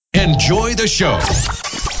Enjoy the show.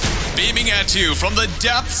 Beaming at you from the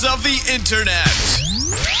depths of the internet.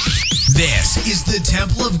 This is the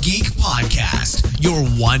Temple of Geek podcast, your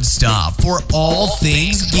one stop for all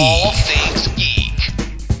things geek. All things geek.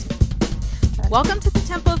 Welcome to the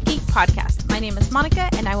Temple of Geek podcast. My name is Monica,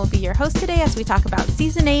 and I will be your host today as we talk about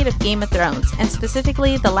Season 8 of Game of Thrones, and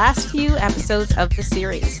specifically the last few episodes of the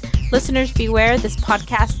series. Listeners beware, this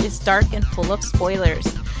podcast is dark and full of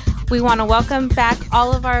spoilers. We want to welcome back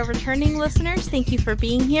all of our returning listeners. Thank you for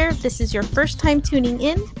being here. If this is your first time tuning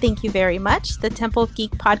in, thank you very much. The Temple of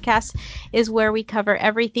Geek podcast is where we cover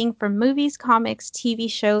everything from movies, comics, TV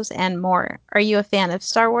shows, and more. Are you a fan of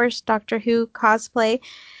Star Wars, Doctor Who, cosplay,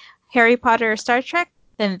 Harry Potter, or Star Trek?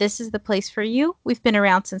 Then this is the place for you. We've been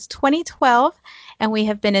around since 2012, and we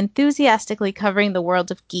have been enthusiastically covering the world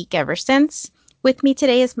of geek ever since. With me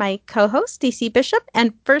today is my co-host, Stacey Bishop,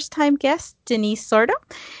 and first-time guest, Denise Sordo.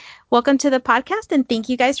 Welcome to the podcast, and thank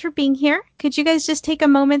you guys for being here. Could you guys just take a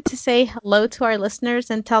moment to say hello to our listeners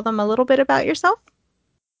and tell them a little bit about yourself?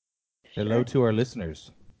 Hello to our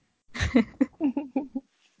listeners.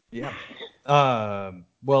 Yeah. My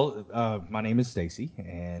name is Stacy,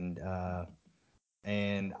 and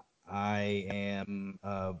I am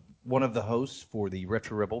one of the hosts for the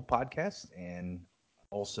Retro Rebel podcast, and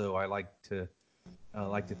also I like to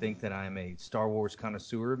think that I'm a Star Wars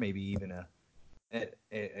connoisseur, maybe even a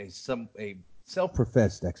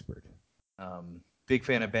self-professed expert. Big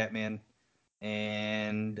fan of Batman,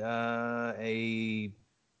 and a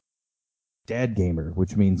dad gamer,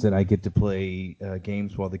 which means that I get to play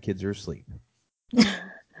games while the kids are asleep.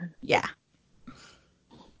 Yeah.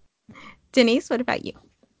 Denise, what about you?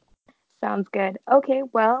 Sounds good. Okay,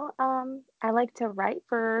 well, I like to write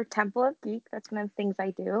for Temple of Geek. That's one of the things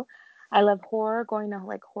I do. I love horror, going to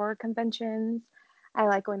like horror conventions. I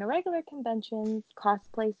like going to regular conventions,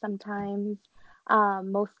 cosplay sometimes,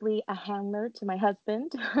 mostly a handler to my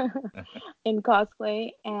husband in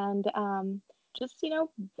cosplay, and just,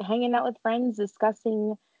 hanging out with friends,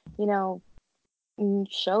 discussing,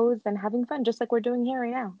 shows and having fun, just like we're doing here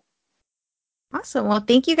right now. Awesome. Well,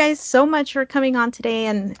 thank you guys so much for coming on today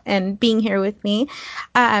and being here with me.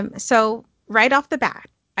 So right off the bat,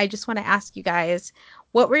 I just want to ask you guys,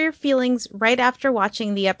 what were your feelings right after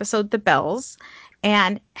watching the episode The Bells?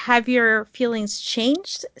 And have your feelings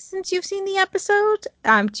changed since you've seen the episode?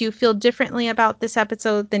 Do you feel differently about this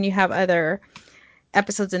episode than you have other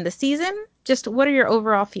episodes in the season? Just what are your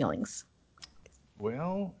overall feelings?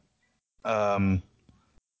 Well, I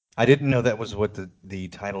didn't know that was what the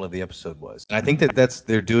title of the episode was. And I think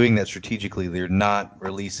they're doing that strategically. They're not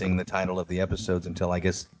releasing the title of the episodes until, I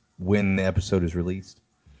guess, when the episode is released.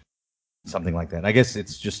 Something like that. I guess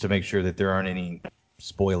it's just to make sure that there aren't any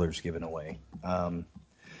spoilers given away.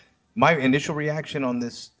 My initial reaction on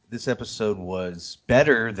this episode was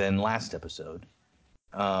better than last episode.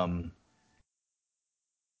 I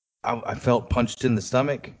felt punched in the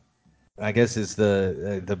stomach, I guess is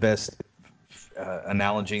the best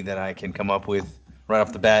analogy that I can come up with right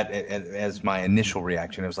off the bat as my initial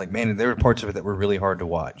reaction. It was like, man, there were parts of it that were really hard to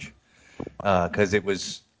watch because it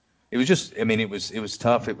was just, I mean, it was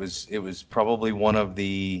tough. It was probably one of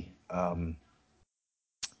the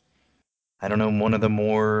I don't know, one of the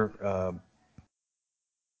more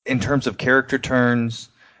in terms of character turns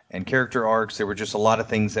and character arcs, there were just a lot of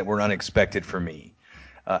things that were unexpected for me.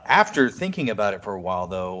 After thinking about it for a while,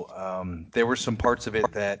 though, there were some parts of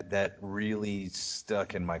it that really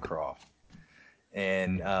stuck in my craw.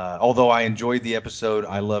 And although I enjoyed the episode,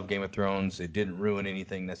 I love Game of Thrones. It didn't ruin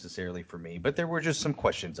anything necessarily for me, but there were just some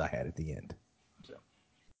questions I had at the end. So.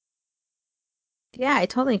 Yeah, I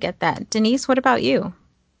totally get that. Denise, what about you?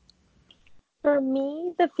 For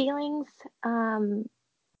me, the feelings,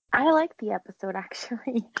 I like the episode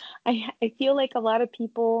actually. I feel like a lot of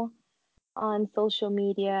people on social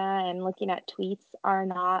media and looking at tweets are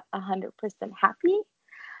not 100% happy,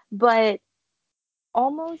 but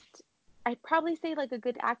almost, I'd probably say like a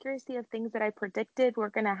good accuracy of things that I predicted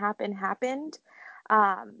were going to happen happened.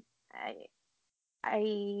 Um,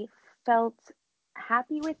 I felt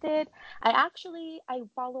happy with it. I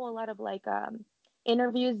follow a lot of like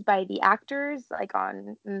interviews by the actors like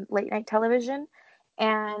on late night television,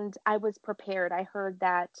 and I was prepared. I heard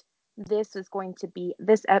that this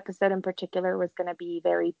episode in particular was going to be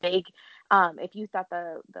very big. If you thought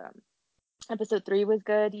the episode 3 was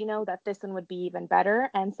good, that this one would be even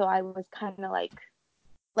better. And so I was kind of like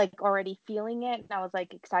already feeling it, and I was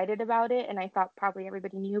like excited about it, and I thought probably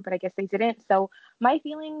everybody knew, but I guess they didn't. So my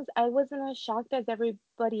feelings, I wasn't as shocked as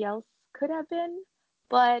everybody else could have been,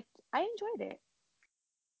 but I enjoyed it.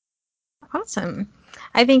 Awesome.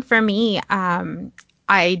 I think for me,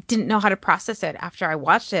 I didn't know how to process it after I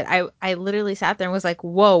watched it. I literally sat there and was like,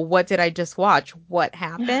 whoa, what did I just watch? What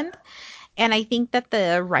happened? And I think that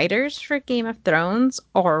the writers for Game of Thrones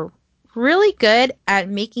are really good at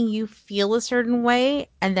making you feel a certain way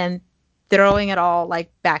and then throwing it all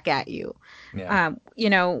like back at you. Yeah.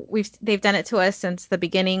 They've done it to us since the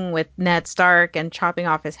beginning with Ned Stark and chopping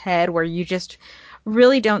off his head, where you just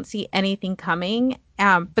really don't see anything coming.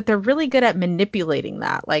 But they're really good at manipulating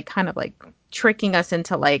that, like kind of like tricking us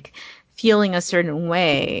into like feeling a certain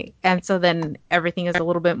way. And so then everything is a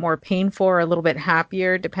little bit more painful or a little bit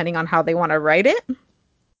happier depending on how they want to write it.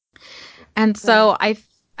 And Right. so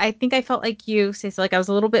I think I felt like you, Stacey, like I was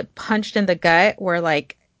a little bit punched in the gut where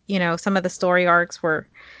like, some of the story arcs were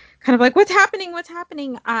kind of like, what's happening? What's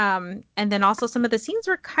happening? And then also some of the scenes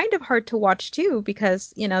were kind of hard to watch too,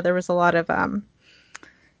 because, there was a lot of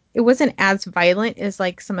it wasn't as violent as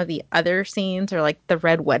like some of the other scenes or like the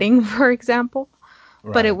Red Wedding, for example.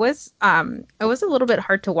 But Right. it was a little bit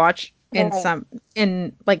hard to watch Right.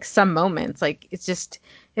 in like some moments. Like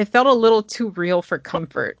it felt a little too real for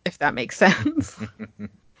comfort, if that makes sense.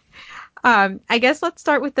 I guess let's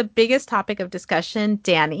start with the biggest topic of discussion,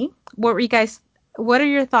 Danny. What are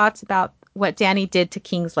your thoughts about what Danny did to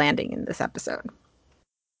King's Landing in this episode?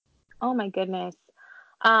 Oh my goodness.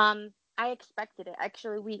 I expected it.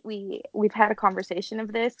 Actually, we've had a conversation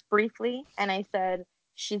of this briefly, and I said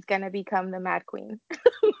she's gonna become the Mad Queen.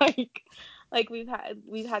 like like we've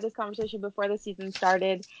had this conversation before the season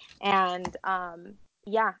started, and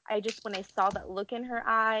yeah, I just when I saw that look in her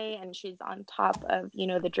eye and she's on top of,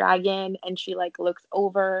 the dragon, and she like looks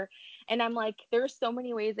over, and I'm like, there's so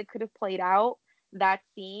many ways it could have played out, that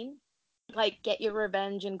scene. Like, get your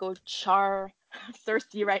revenge and go char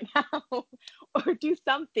Cersei right now, or do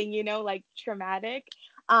something, like traumatic.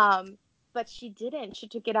 Um, but she didn't. She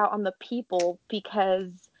took it out on the people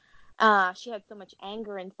because she had so much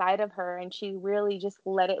anger inside of her, and she really just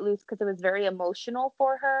let it loose because it was very emotional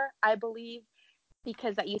for her, I believe,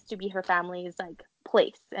 because that used to be her family's like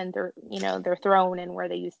place and their throne and where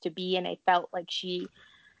they used to be, and I felt like she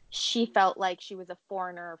felt like she was a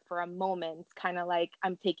foreigner for a moment, kind of like,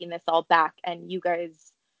 I'm taking this all back, and you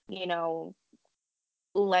guys, you know,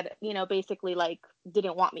 basically like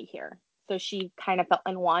didn't want me here. So she kind of felt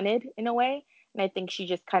unwanted in a way. And I think she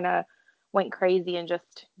just kind of went crazy and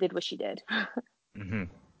just did what she did. Hmm.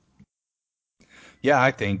 Yeah,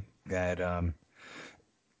 I think that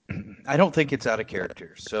I don't think it's out of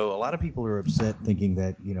character. So a lot of people are upset thinking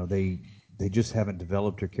that, they just haven't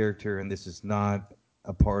developed her character and this is not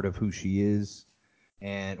a part of who she is,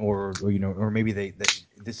 and or maybe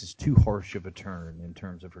this is too harsh of a turn in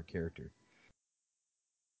terms of her character.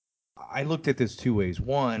 I looked at this two ways.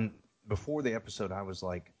 One, before the episode I was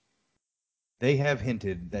like, they have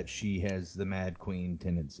hinted that she has the Mad Queen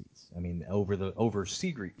tendencies. I mean, over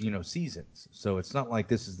secret, seasons. So it's not like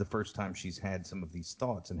this is the first time she's had some of these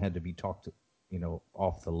thoughts and had to be talked,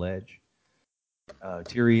 off the ledge.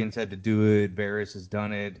 Tyrion's had to do it. Varys has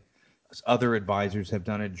done it. Other advisors have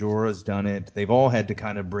done it. Jorah's done it. They've all had to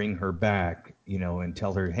kind of bring her back, and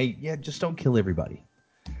tell her, hey, yeah, just don't kill everybody.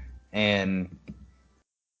 And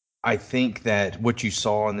I think that what you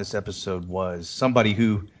saw in this episode was somebody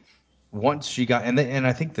who once she got and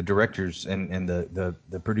I think the directors and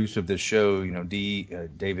the producer of this show,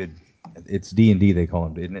 David, it's D&D they call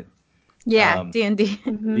him, isn't it? Yeah, Um, D&D.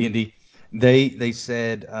 Mm-hmm. D&D. They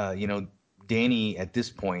said, Danny at this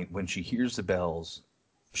point when she hears the bells,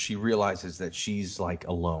 she realizes that she's like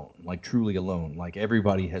alone, like truly alone. Like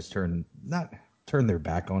everybody has not turned their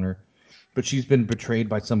back on her, but she's been betrayed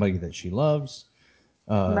by somebody that she loves.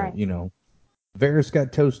 Uh, Right. you know, Varys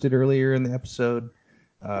got toasted earlier in the episode.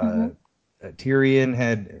 Mm-hmm. Uh, Tyrion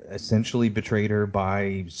had essentially betrayed her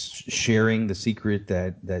by sharing the secret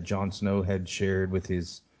that Jon Snow had shared with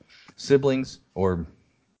his siblings or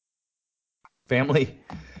family.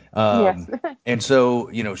 Yes. And so,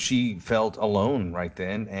 she felt alone right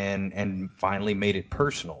then and finally made it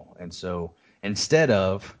personal. And so instead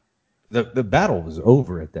of the battle was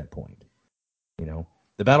over at that point, you know.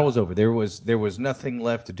 The battle was over. There was nothing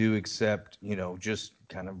left to do except, just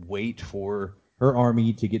kind of wait for her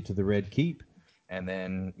army to get to the Red Keep and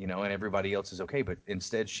then, and everybody else is okay. But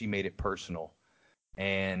instead she made it personal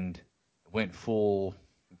and went full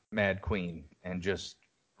Mad Queen and just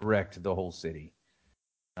wrecked the whole city.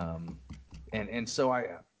 Um, and so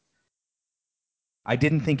I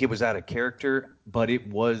didn't think it was out of character, but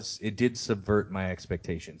it did subvert my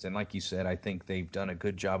expectations. And like you said, I think they've done a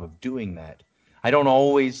good job of doing that. I don't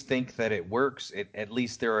always think that it works. At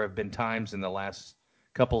least there have been times in the last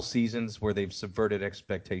couple seasons where they've subverted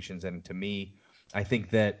expectations. And to me, I think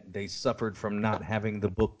that they suffered from not having the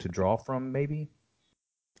book to draw from, maybe.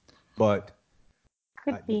 but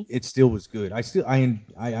Could be. it still was good. I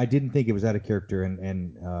didn't think it was out of character,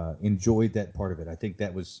 and enjoyed that part of it. I think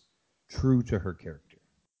that was true to her character.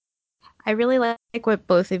 I really like what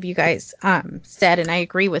both of you guys said, and I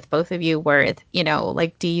agree with both of you. Where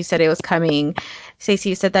like Dee, you said it was coming. Stacey,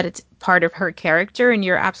 you said that it's part of her character, and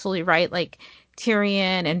you're absolutely right. Like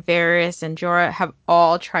Tyrion and Varys and Jorah have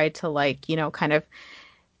all tried to kind of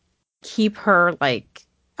keep her like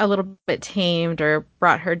a little bit tamed or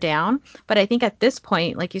brought her down. But I think at this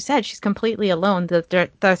point, like you said, she's completely alone. The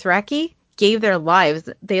Dothraki gave their lives.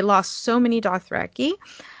 They lost so many Dothraki,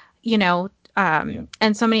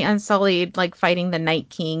 and so many Unsullied, like fighting the Night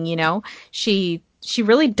King. She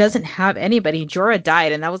really doesn't have anybody. Jorah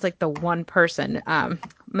died, and that was like the one person.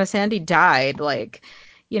 Missandei died, like.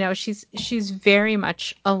 She's very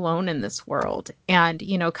much alone in this world. And,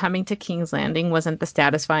 coming to King's Landing wasn't the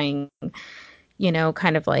satisfying,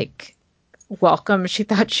 kind of like welcome she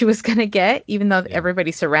thought she was going to get, even though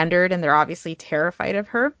everybody surrendered and they're obviously terrified of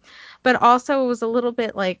her. But also it was a little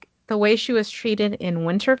bit like the way she was treated in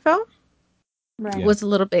Winterfell was a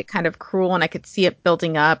little bit kind of cruel, and I could see it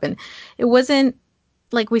building up, and it wasn't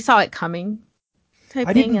like we saw it coming type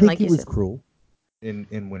I thing. didn't And think like he you was said, cruel in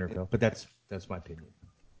Winterfell, but that's my opinion.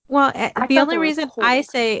 well, I the thought only it was reason cold. I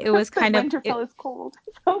say it was kind of Winterfell is cold.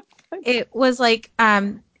 it was like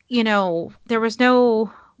there was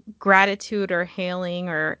no gratitude or hailing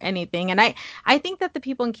or anything. And I think that the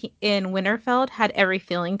people in Winterfell had every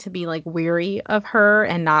feeling to be like weary of her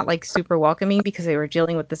and not like super welcoming, because they were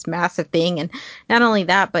dealing with this massive thing. And not only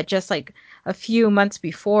that, but just like a few months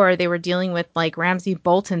before, they were dealing with like Ramsay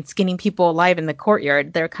Bolton skinning people alive in the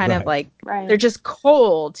courtyard. They're kind of like, they're just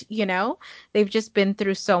cold, they've just been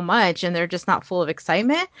through so much, and they're just not full of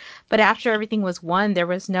excitement. But after everything was won, there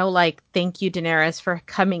was no like, thank you, Daenerys, for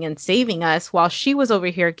coming and saving us, while she was over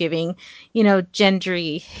here giving,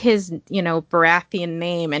 Gendry his, Baratheon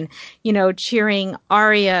name, and, cheering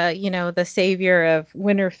Arya, the savior of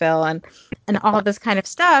Winterfell, and all this kind of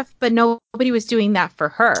stuff. But nobody was doing that for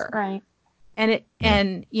her. Right. And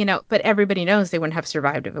but everybody knows they wouldn't have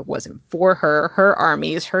survived if it wasn't for her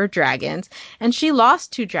armies, her dragons. And she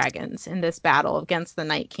lost 2 dragons in this battle against the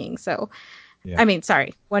Night King. So, I mean,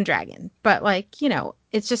 sorry, 1 dragon. But like,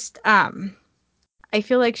 it's just, I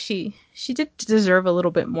feel like she did deserve a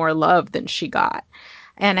little bit more love than she got.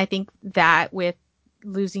 And I think that with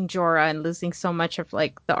losing Jorah and losing so much of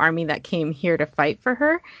like the army that came here to fight for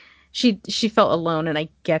her, she felt alone, and I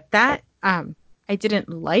get that. I didn't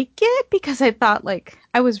like it because I thought like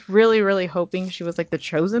I was really, really hoping she was like the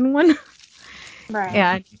chosen one.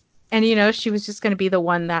 Right. And she was just going to be the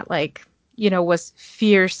one that like, was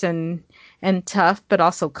fierce and tough, but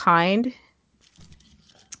also kind.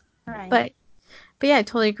 Right. But yeah, I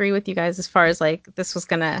totally agree with you guys as far as like this was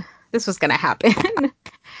gonna happen.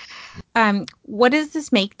 What does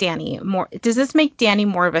this make Dany more? Does this make Dany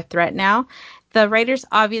more of a threat now? The writers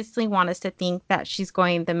obviously want us to think that she's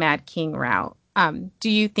going the Mad King route. Do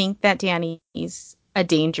you think that Dany's a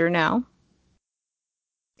danger now?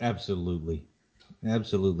 Absolutely.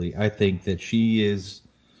 I think that she is.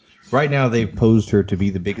 Right now, they've posed her to be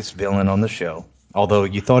the biggest villain on the show. Although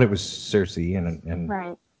you thought it was Cersei, and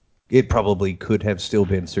Right. it probably could have still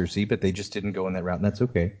been Cersei, but they just didn't go in that route, and that's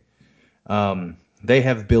okay. They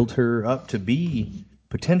have built her up to be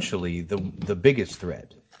potentially the biggest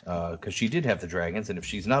threat, because she did have the dragons, and if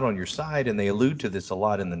she's not on your side, and they allude to this a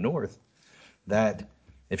lot in the North, that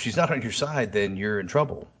if she's not on your side, then you're in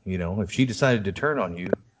trouble. If she decided to turn on you,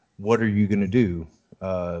 what are you going to do?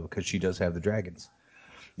 Because she does have the dragons.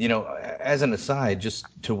 As an aside, just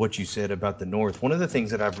to what you said about the North, one of the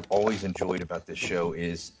things that I've always enjoyed about this show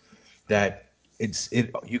is that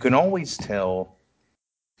you can always tell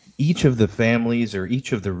each of the families or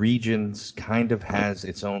each of the regions kind of has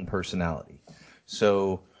its own personality.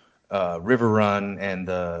 So, River Run and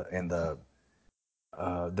the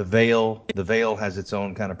Vale has its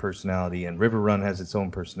own kind of personality, and River Run has its own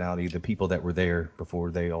personality. The people that were there before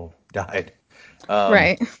they all died.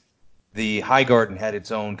 Right. The Highgarden had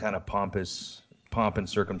its own kind of pomp and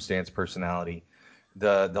circumstance personality.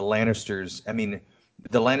 The Lannisters,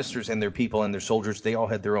 the Lannisters and their people and their soldiers, they all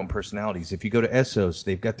had their own personalities. If you go to Essos,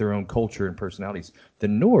 they've got their own culture and personalities. The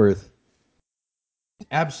North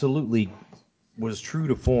absolutely was true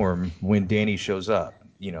to form when Dany shows up.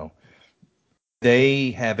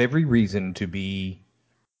 They have every reason to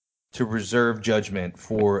reserve judgment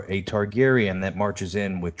for a Targaryen that marches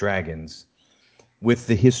in with dragons, with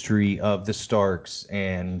the history of the Starks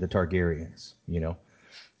and the Targaryens.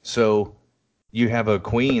 So you have a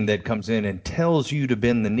queen that comes in and tells you to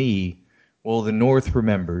bend the knee. Well, the North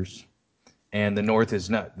remembers, and the North is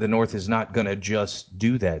not going to just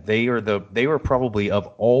do that. They are probably, of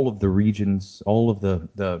all of the regions, all of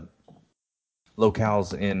the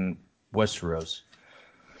locales in Westeros,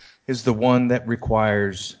 is the one that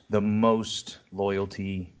requires the most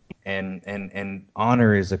loyalty, and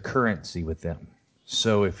honor is a currency with them.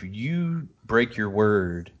 So if you break your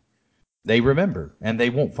word, they remember and they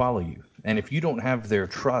won't follow you. And if you don't have their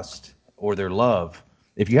trust or their love,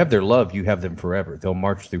 if you have their love, you have them forever. They'll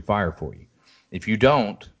march through fire for you. If you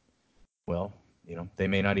don't, well, they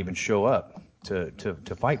may not even show up to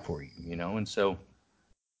fight for you, And so,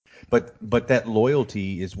 but that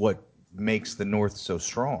loyalty is what makes the North so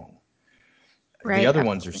strong. The Right. other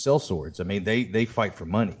ones are sellswords. I mean, they fight for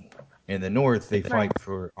money. In the North, they fight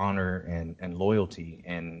for honor and loyalty,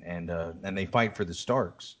 and they fight for the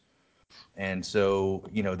Starks. And so,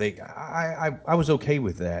 I was okay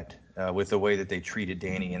with that, with the way that they treated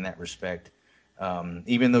Dany in that respect.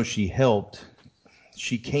 Even though she helped,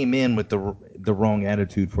 she came in with the wrong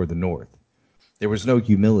attitude for the North. There was no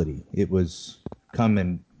humility. It was come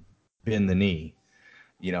and bend the knee,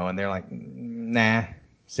 and they're like, nah.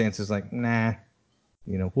 Sansa's like, nah,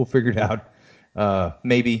 we'll figure it out.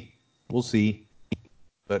 Maybe we'll see,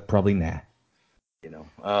 but probably nah.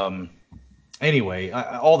 Anyway,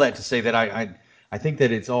 all that to say that I think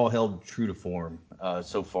that it's all held true to form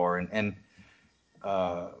so far. And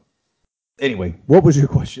anyway, what was your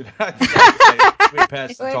question? We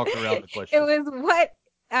passed and talked around the question. It was what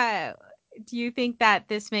do you think that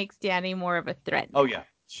this makes Dany more of a threat? Oh yeah,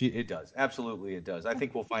 it does. Absolutely, it does. I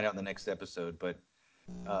think we'll find out in the next episode, but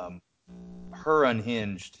her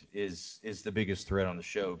unhinged is the biggest threat on the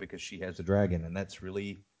show because she has a dragon, and that's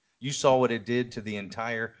really, you saw what it did to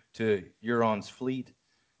to Euron's fleet,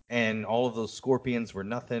 and all of those scorpions were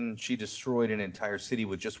nothing. She destroyed an entire city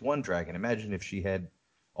with just one dragon. Imagine if she had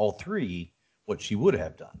all three, what she would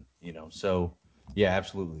have done. So yeah,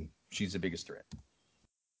 absolutely, she's the biggest threat.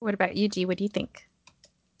 What about you, G? What do you think?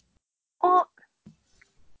 Well,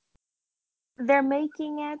 they're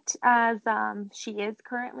making it as she is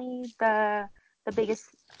currently the biggest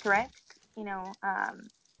threat.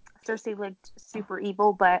 Cersei looked super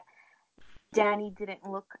evil, but Dany didn't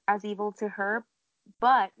look as evil to her.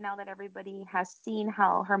 But now that everybody has seen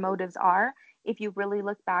how her motives are, if you really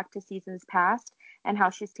look back to seasons past and how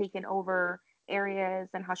she's taken over areas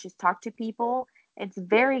and how she's talked to people, it's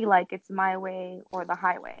very like it's my way or the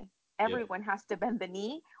highway. Everyone has to bend the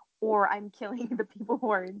knee, or I'm killing the people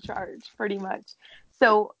who are in charge, pretty much.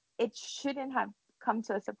 So it shouldn't have come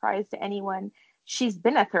to a surprise to anyone. She's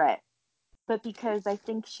been a threat, but because I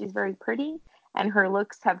think she's very pretty and her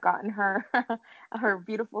looks have gotten her, her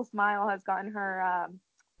beautiful smile has gotten her,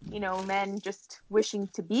 men just wishing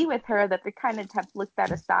to be with her, that they kind of have looked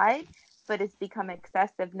that aside, but it's become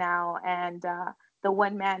excessive now. And the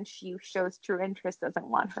one man she shows true interest doesn't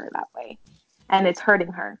want her that way. And it's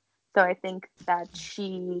hurting her. So I think that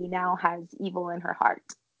she now has evil in her heart.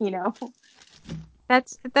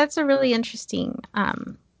 That's a really interesting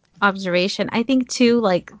observation. I think too,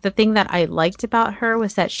 like the thing that I liked about her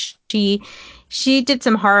was that she did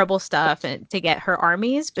some horrible stuff to get her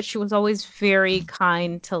armies, but she was always very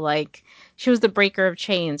kind to, like, she was the breaker of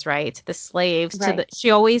chains, right? To the slaves, Right.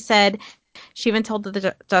 she always said, she even told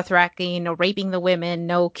the Dothraki, no raping the women,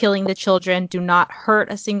 no killing the children, do not hurt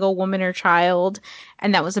a single woman or child.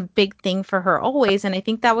 And that was a big thing for her always. And I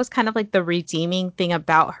think that was kind of like the redeeming thing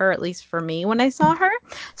about her, at least for me when I saw her.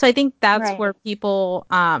 So I think that's Right. where people,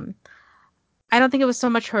 I don't think it was so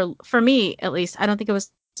much her, for me at least, I don't think it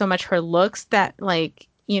was so much her looks that, like,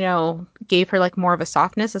 gave her like more of a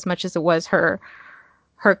softness, as much as it was her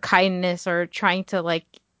kindness, or trying to, like,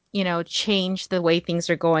 change the way things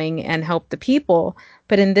are going and help the people.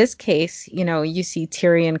 But in this case, you see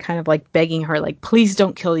Tyrion kind of like begging her, like, please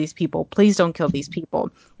don't kill these people. Please don't kill these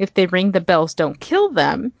people. If they ring the bells, don't kill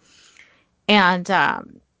them. And,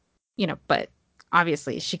 but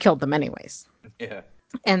obviously she killed them anyways. Yeah.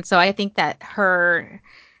 And so I think that her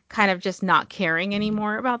kind of just not caring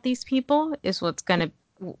anymore about these people is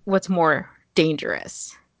what's more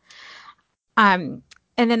dangerous. And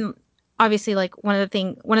then obviously, like, one of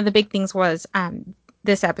the big things was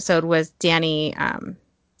this episode was Dany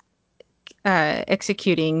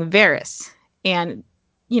executing Varys, and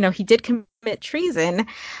he did commit treason,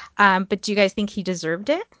 but do you guys think he deserved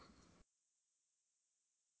it?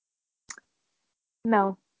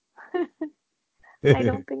 No, I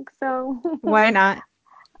don't think so. Why not?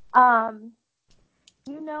 um,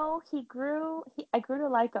 I grew to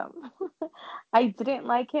like him. I didn't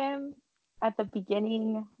like him at the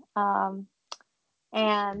beginning. Um,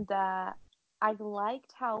 and I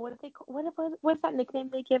liked how, what did they, what's that nickname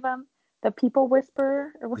they give him the people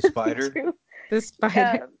whisperer or what The is he spider? too? The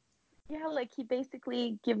spider. Yeah, like he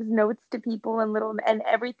basically gives notes to people and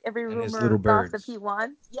every And his rumor little or gossip birds. he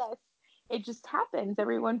wants. Yes, it just happens.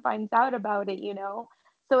 Everyone finds out about it, you know.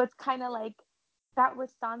 So it's kind of like that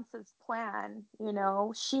was Sansa's plan, you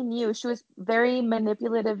know. She knew she was very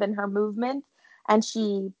manipulative in her movement, and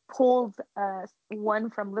she pulled one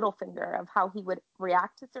from Littlefinger of how he would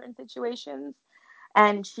react to certain situations.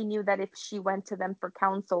 And she knew that if she went to them for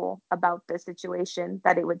counsel about the situation,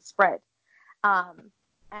 that it would spread. Um,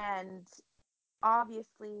 and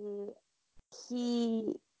obviously,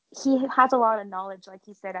 he he has a lot of knowledge. Like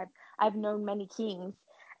he said, I've known many kings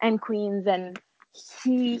and queens, and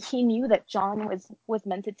he knew that John was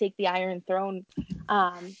meant to take the Iron Throne.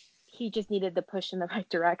 He just needed the push in the right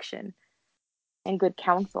direction and good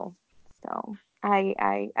counsel. So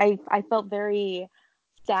I felt very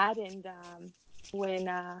saddened when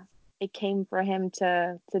it came for him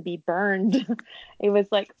to be burned. It was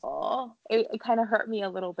like, oh, it kind of hurt me a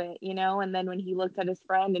little bit, you know. And then when he looked at his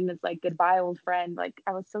friend and it's like, goodbye, old friend, like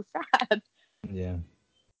I was so sad. Yeah.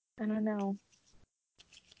 I don't know.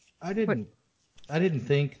 I didn't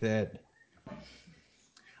think that.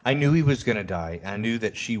 I knew he was going to die. I knew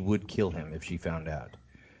that she would kill him if she found out.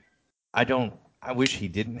 I don't. I wish he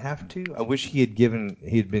didn't have to. I wish he had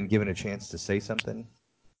been given a chance to say something.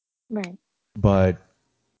 Right. But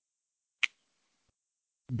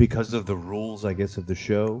because of the rules, I guess, of the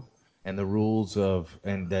show and the rules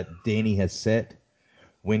and that Danny has set,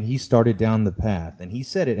 when he started down the path, and he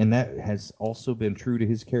said it, and that has also been true to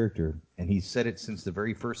his character, and he said it since the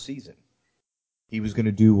very first season. He was going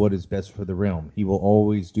to do what is best for the realm. He will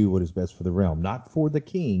always do what is best for the realm, not for the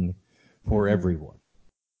king, for everyone.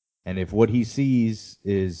 And if what he sees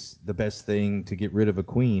is the best thing to get rid of a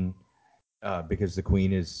queen, because the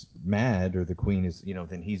queen is mad or the queen is,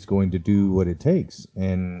 then he's going to do what it takes.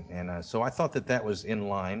 And so I thought that was in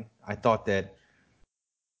line. I thought that,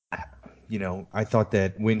 I thought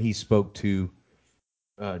that when he spoke to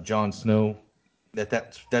Jon Snow,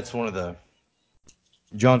 that's one of the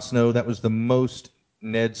Jon Snow. That was the most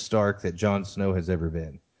Ned Stark that Jon Snow has ever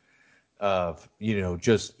been. Of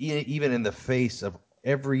just even in the face of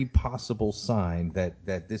every possible sign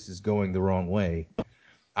that this is going the wrong way,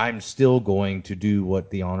 I'm still going to do what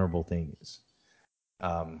the honorable thing is,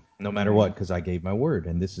 no matter what, because I gave my word,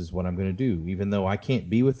 and this is what I'm going to do. Even though I can't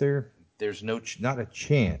be with her, there's not a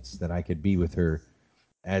chance that I could be with her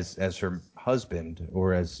as her husband,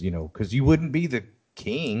 or as because you wouldn't be the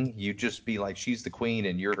king, you'd just be like she's the queen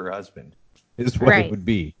and you're her husband, is what it Right. would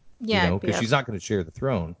be, Yeah, it'd be because she's not going to share the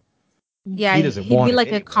throne. yeah, He doesn't he'd be want it like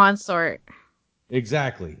a anyway. consort.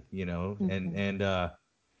 Exactly,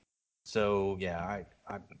 so yeah,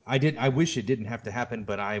 I wish it didn't have to happen,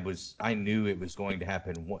 but I knew it was going to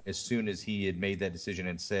happen as soon as he had made that decision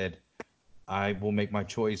and said, "I will make my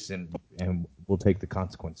choice and we'll take the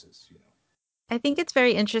consequences." I think it's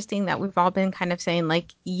very interesting that we've all been kind of saying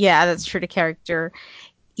like, yeah, that's true to character.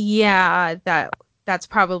 Yeah, that's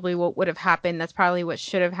probably what would have happened. That's probably what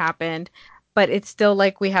should have happened. But it's still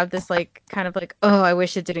like we have this like kind of like, oh, I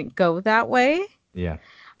wish it didn't go that way. Yeah.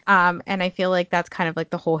 And I feel like that's kind of like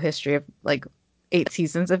the whole history of like 8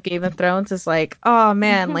 seasons of Game of Thrones is like, oh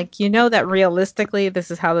man, like that realistically this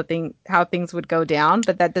is how things would go down,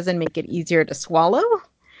 but that doesn't make it easier to swallow,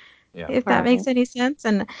 Yeah. if that makes any sense.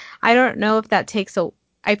 And I don't know if that takes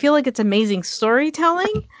I feel like it's amazing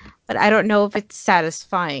storytelling, but I don't know if it's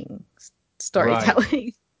satisfying storytelling.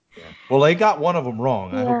 Right. Yeah. Well, they got one of them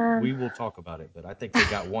wrong. I Yeah. hope we will talk about it, but I think they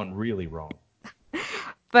got one really wrong.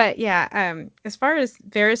 But yeah, as far as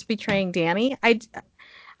Varys betraying Dany,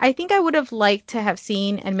 I think I would have liked to have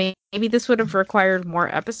seen, and maybe this would have required more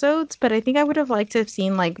episodes, but I think I would have liked to have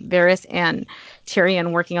seen like Varys and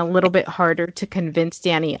Tyrion working a little bit harder to convince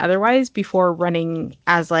Dany otherwise before running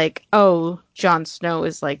as like, oh, Jon Snow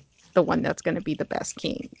is like the one that's going to be the best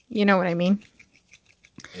king. You know what I mean?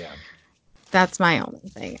 Yeah. That's my only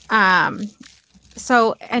thing.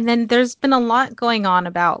 So, and then there's been a lot going on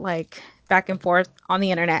about like back and forth on the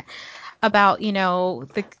internet about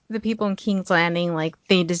the people in King's Landing, like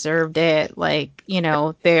they deserved it, like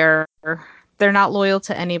they're not loyal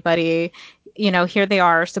to anybody. Here they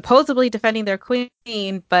are supposedly defending their queen,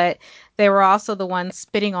 but they were also the ones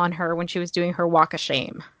spitting on her when she was doing her walk of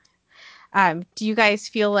shame. Do you guys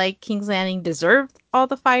feel like King's Landing deserved all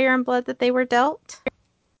the fire and blood that they were dealt?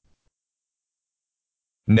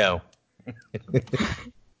 No.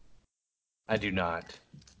 I do not.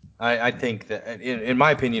 I think that, in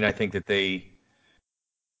my opinion, I think that the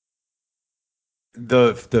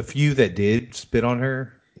few that did spit on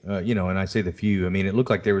her, and I say the few, I mean, it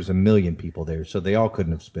looked like there was a million people there, so they all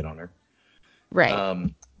couldn't have spit on her. Right.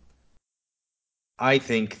 I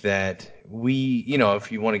think that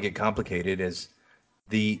if you want to get complicated, as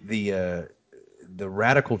the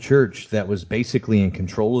radical church that was basically in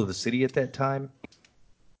control of the city at that time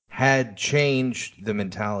had changed the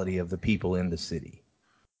mentality of the people in the city.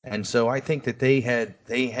 And so I think that they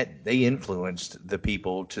influenced the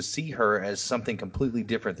people to see her as something completely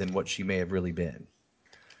different than what she may have really been.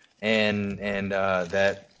 And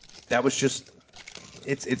that was just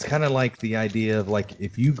it's kind of like the idea of, like,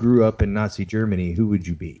 if you grew up in Nazi Germany, who would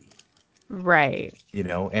you be? Right.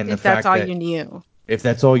 And the If that's fact all that you knew. if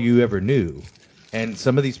that's all you ever knew, and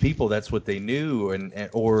some of these people, that's what they knew,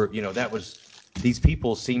 or that was, these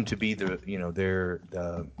people seem to be they're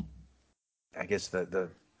the, I guess, the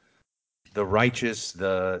righteous,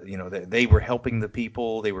 they were helping the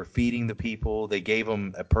people, they were feeding the people, they gave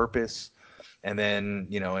them a purpose. And then,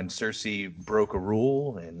 and Cersei broke a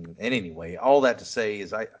rule. And anyway, all that to say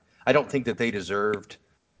is I don't think that they deserved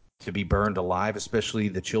to be burned alive, especially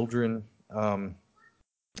the children. And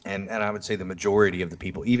I would say the majority of the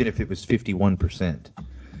people, even if it was 51%,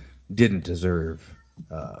 didn't deserve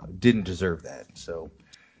that. So,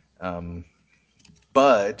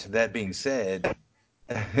 but that being said,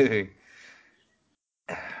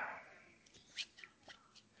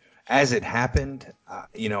 as it happened, I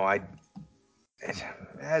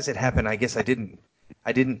guess I don't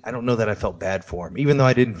know that I felt bad for him, even though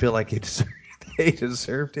I didn't feel like they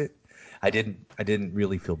deserved it. I didn't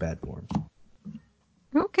really feel bad for him.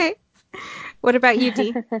 Okay. What about you,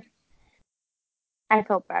 Dee? I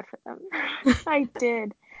felt bad for them. I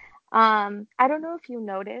did. I don't know if you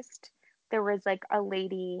noticed, there was like the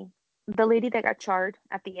lady that got charred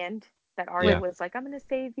at the end, that Arya Yeah. was like, I'm gonna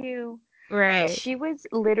save you. Right. She was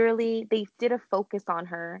literally, they did a focus on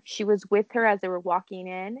her. She was with her as they were walking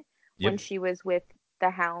in when Yep. she was with the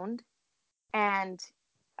Hound, and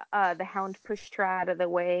the Hound pushed her out of the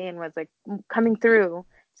way and was like coming through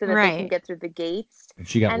so that they can Right. get through the gates. And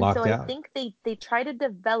she got And so locked I out. think they try to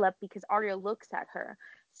develop, because Arya looks at her.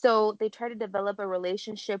 So they try to develop a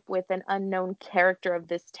relationship with an unknown character of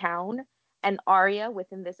this town and Arya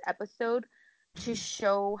within this episode, to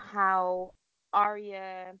show how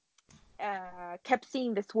Arya kept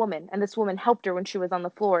seeing this woman, and this woman helped her when she was on the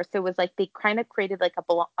floor. So it was like they kind of created like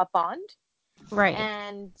a bond. Right.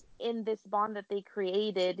 And in this bond that they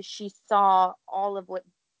created, she saw all of what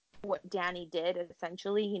Dany did,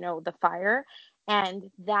 essentially, the fire, and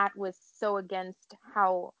that was so against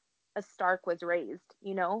how a Stark was raised.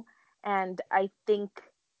 And I think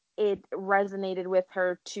it resonated with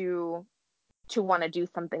her to want to do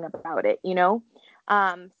something about it.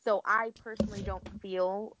 So I personally don't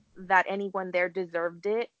feel that anyone there deserved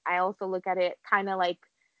it. I also look at it kind of like,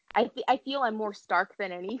 I feel I'm more Stark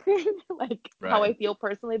than anything, like how I Right. feel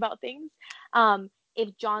personally about things.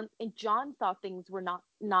 If John saw things were not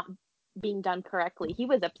being done correctly, he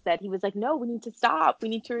was upset. He was like, no, we need to stop, we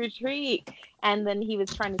need to retreat. And then he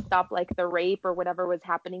was trying to stop like the rape or whatever was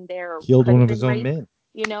happening there, or Killed could one have of been his own rape. men.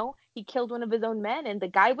 He killed one of his own men, and the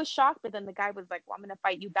guy was shocked, but then the guy was like, well, I'm gonna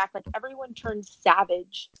fight you back. Like, everyone turned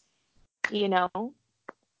savage, you know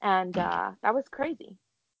and that was crazy.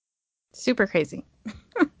 Super crazy. Yeah.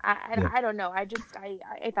 I don't know. I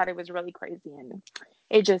thought it was really crazy, and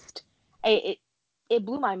it just it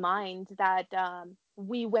blew my mind that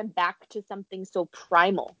we went back to something so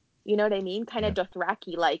primal. You know what I mean? Kind of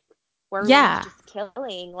Dothraki, like, where everyone's Yeah. just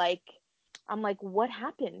killing. Like, I'm like, what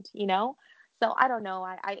happened? So I don't know.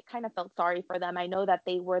 I kind of felt sorry for them. I know that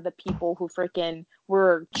they were the people who freaking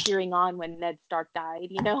were cheering on when Ned Stark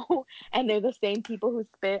died, and they're the same people who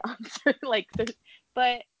spit on like,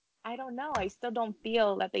 but I don't know. I still don't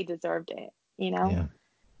feel that they deserved it. Yeah.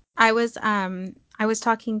 I was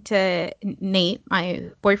talking to Nate, my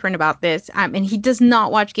boyfriend, about this, and he does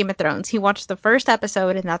not watch Game of Thrones. He watched the first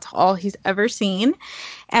episode, and that's all he's ever seen.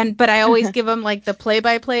 But I always give him like the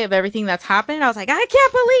play-by-play of everything that's happened. I was like, I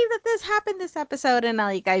can't believe that this happened this episode, and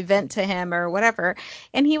I vent to him or whatever.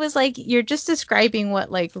 And he was like, you're just describing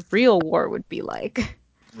what like real war would be like.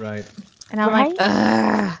 Right. And I'm like, Right?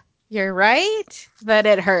 ugh, you're right, but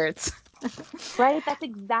it hurts. Right? That's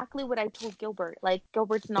exactly what I told Gilbert. Like,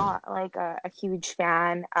 Gilbert's not like a huge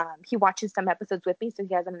fan. He watches some episodes with me, so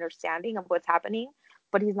he has an understanding of what's happening,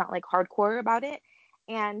 but he's not like hardcore about it.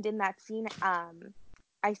 And in that scene,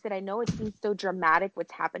 I said, I know it seems so dramatic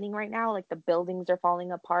what's happening right now. Like, the buildings are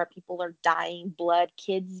falling apart, people are dying, blood,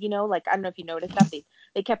 kids, like, I don't know if you noticed that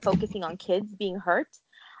they kept focusing on kids being hurt.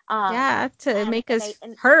 Yeah, to And make and us I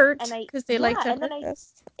and hurt and I because they like yeah, to and then hurt I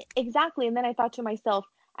us. exactly, and then I thought to myself,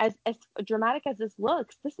 as dramatic as this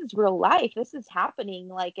looks, this is real life. This is happening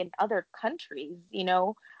like in other countries.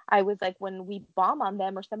 I was like, when we bomb on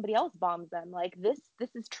them or somebody else bombs them, like, this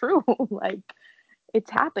is true. Like, it's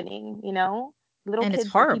happening, you know? Little And it's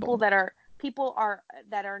kids, horrible. people are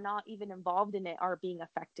that are not even involved in it are being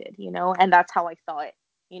affected, you know? And that's how I saw it.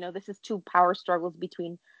 You know, this is two power struggles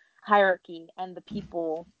between hierarchy, and the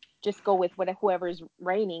people just go with whoever's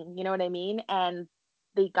reigning, you know what I mean? And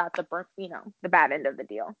they got the bad end of the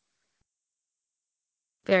deal.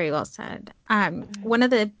 Very well said. One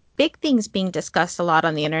of the big things being discussed a lot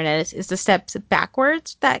on the internet is the steps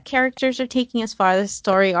backwards that characters are taking as far as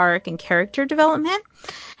story arc and character development.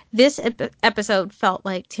 This episode felt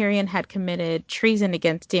like Tyrion had committed treason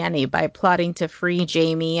against Dany by plotting to free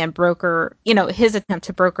Jaime and broker, his attempt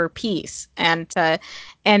to broker peace and to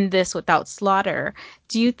end this without slaughter.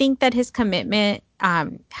 Do you think that his commitment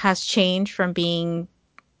has changed from being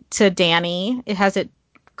to Dany? Has it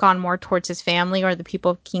gone more towards his family or the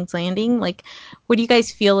people of King's Landing? Like, what do you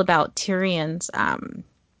guys feel about Tyrion's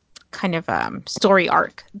kind of story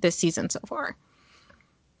arc this season so far?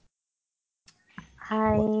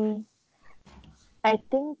 I I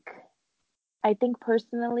think I think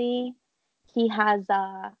personally he has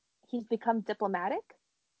he's become diplomatic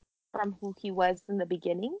from who he was in the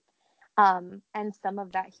beginning. And some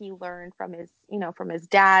of that he learned from his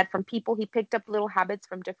dad, from people. He picked up little habits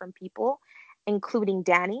from different people, including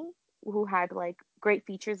Dany, who had like great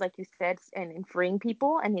features, like you said, in freeing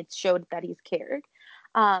people, and it showed that he's cared.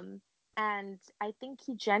 And I think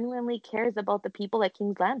he genuinely cares about the people at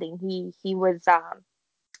King's Landing. He was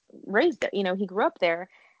raised there, he grew up there,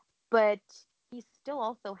 but he still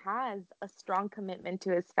also has a strong commitment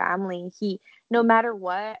to his family. No matter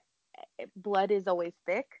what, blood is always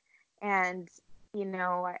thick, and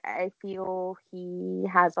I feel he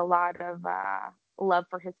has a lot of love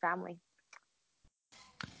for his family,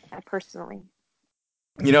 personally.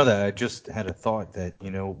 That I just had a thought that,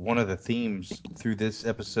 one of the themes through this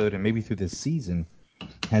episode and maybe through this season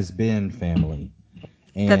has been family.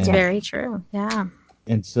 That's And very true. Yeah.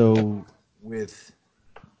 and so with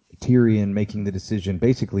Tyrion making the decision,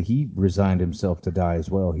 basically he resigned himself to die as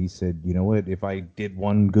well. He said, you know what, if I did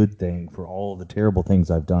one good thing for all the terrible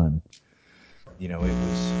things I've done, it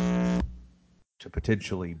was to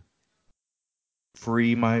potentially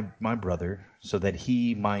free my brother so that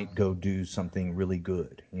he might go do something really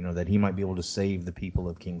good, that he might be able to save the people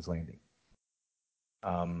of King's Landing.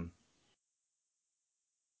 And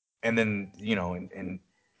then, and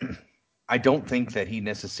I don't think that he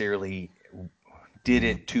necessarily did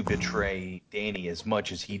it to betray Dany as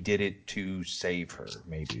much as he did it to save her,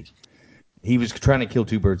 maybe. He was trying to kill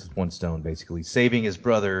two birds with one stone, basically. Saving his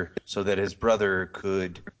brother so that his brother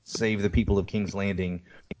could save the people of King's Landing.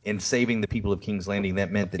 In saving the people of King's Landing,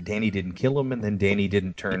 that meant that Dany didn't kill him, and then Dany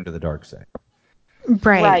didn't turn to the dark side.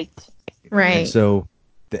 Right. And so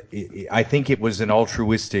I think it was an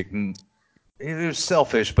altruistic. It was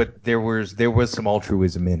selfish, but there was some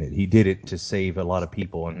altruism in it. He did it to save a lot of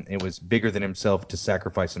people, and it was bigger than himself to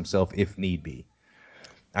sacrifice himself if need be.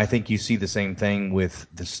 I think you see the same thing with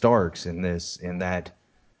the Starks in this, in that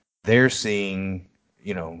they're seeing,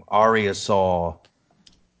 Arya saw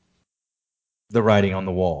the writing on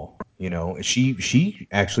the wall. She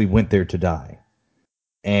actually went there to die,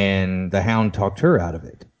 and the Hound talked her out of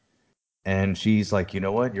it. And she's like, you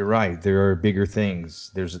know what? You're right. There are bigger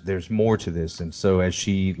things. There's more to this. And so as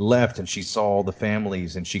she left and she saw all the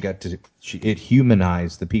families and it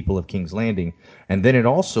humanized the people of King's Landing. And then it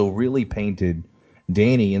also really painted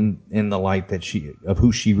Dany in the light of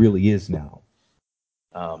who she really is now.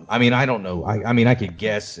 I don't know. I could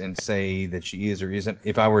guess and say that she is or isn't.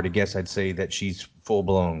 If I were to guess, I'd say that she's full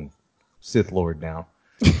blown Sith Lord now.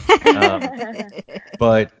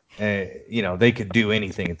 But they could do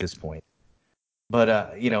anything at this point. But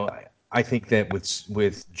I think that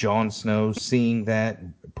with Jon Snow seeing that,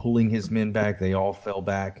 pulling his men back, they all fell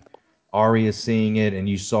back. Arya seeing it, and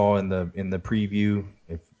you saw in the preview,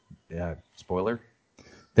 spoiler,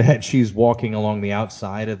 that she's walking along the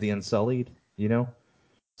outside of the Unsullied.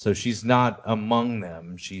 So she's not among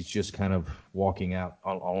them. She's just kind of walking out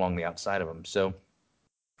along the outside of them. So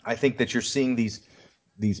I think that you're seeing these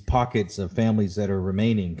pockets of families that are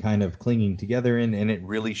remaining kind of clinging together, and it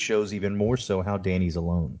really shows even more so how Dany's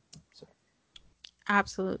alone. So.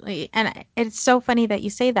 Absolutely. And it's so funny that you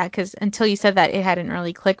say that, because until you said that, it hadn't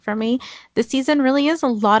really clicked for me. The season really is a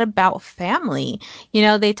lot about family.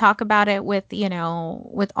 They talk about it with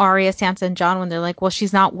Arya, Sansa, and Jon when they're like, well,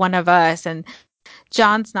 she's not one of us. And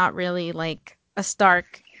Jon's not really like a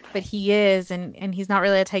Stark, but he is. And he's not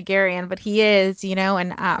really a Targaryen, but he is,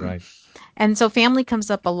 and Right. And so family comes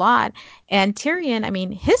up a lot. And Tyrion,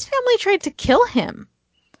 his family tried to kill him.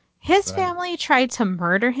 His family tried to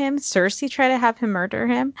murder him. Cersei tried to have him murder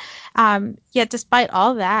him. Yet despite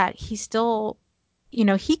all that, he still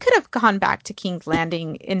he could have gone back to King's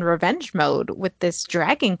Landing in revenge mode with this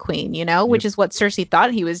Dragon Queen, which Yep. is what Cersei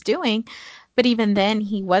thought he was doing. But even then,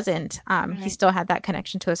 he wasn't. He Right. still had that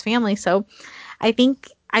connection to his family. So I think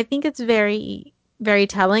it's very, very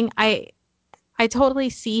telling. I totally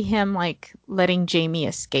see him like letting Jamie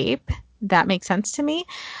escape. That makes sense to me.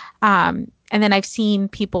 And then I've seen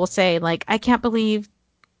people say like, I can't believe,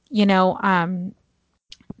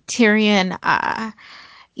 Tyrion,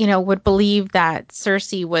 would believe that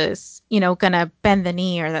Cersei was, gonna bend the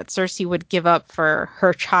knee, or that Cersei would give up for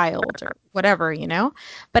her child or whatever.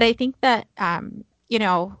 But I think that,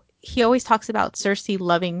 he always talks about Cersei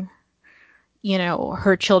loving,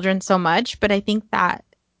 her children so much. But I think that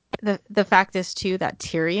the fact is too that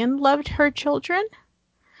Tyrion loved her children,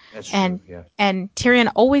 That's true. and Yeah. and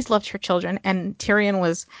Tyrion always loved her children, and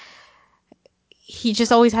he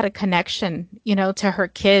just always had a connection, to her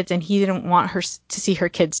kids, and he didn't want her to see her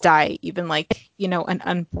kids die, even like, an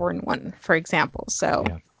unborn one, for example. So,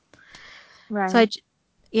 Yeah. so Right.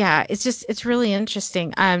 yeah, it's really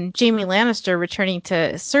interesting. Jamie Lannister returning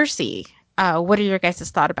to Cersei. What are your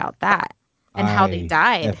guys' thought about that and how they I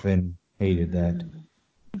died? effing hated that.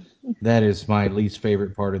 That is my least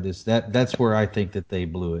favorite part of this. That's where I think that they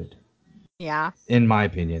blew it. Yeah. In my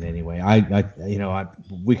opinion, anyway.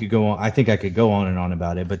 We could go on. I think I could go on and on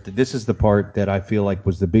about it, but this is the part that I feel like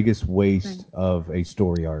was the biggest waste of a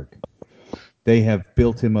story arc. They have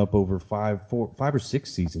built him up over 5 or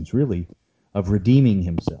 6 seasons, really, of redeeming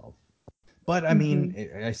himself. But I mean,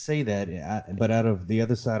 I say that, but out of the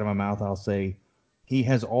other side of my mouth, I'll say he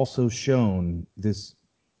has also shown this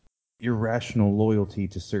irrational loyalty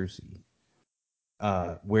to Cersei,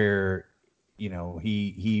 where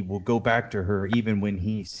he will go back to her even when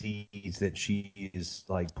he sees that she is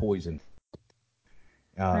like poison.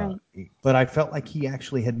 Uh, Right. but I felt like he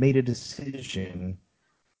actually had made a decision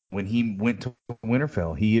when he went to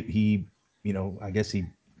Winterfell. I guess you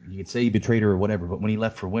could say he betrayed her or whatever. But when he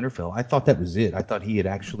left for Winterfell, I thought that was it. I thought he had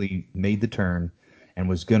actually made the turn and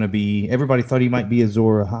was going to be. Everybody thought he might be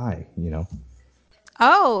Azor Ahai.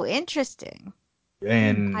 Oh, interesting.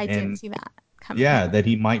 and I didn't and see that coming. yeah, that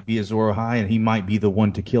he might be Azor Ahai and he might be the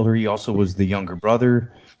one to kill her. He also was the younger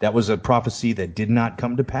brother. That was a prophecy that did not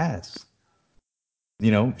come to pass.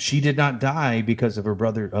 She did not die because of a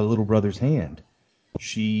little brother's hand.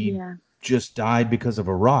 She Yeah. just died because of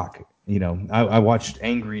a rock. I watched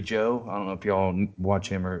Angry Joe. I don't know if y'all watch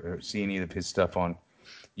him or see any of his stuff on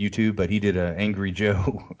YouTube, but he did a Angry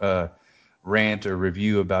Joe rant or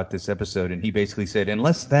review about this episode, and he basically said,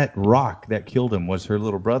 unless that rock that killed him was her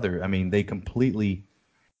little brother, I mean, they completely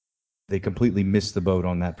missed the boat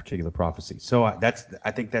on that particular prophecy. So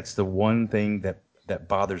I think that's the one thing that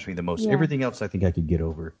bothers me the most. Yeah. Everything else I think I could get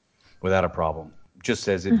over without a problem, just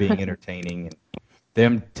as it being entertaining and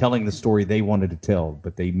them telling the story they wanted to tell,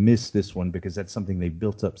 but they missed this one because that's something they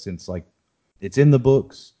built up since like it's in the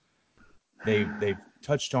books. They've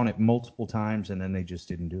touched on it multiple times and then they just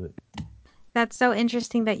didn't do it. That's so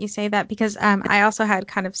interesting that you say that, because I also had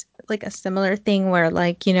kind of like a similar thing where,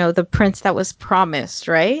 like, the prince that was promised,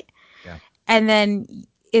 right? Yeah. And then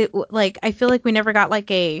like, I feel like we never got like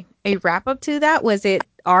a wrap up to that. Was it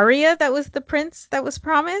Arya that was the prince that was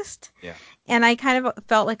promised? Yeah. And I kind of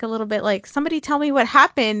felt like a little bit like, somebody tell me what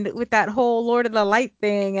happened with that whole Lord of the Light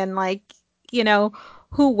thing, and like,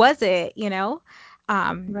 who was it?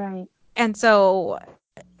 Um, Right. and so,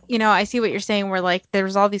 I see what you're saying, where like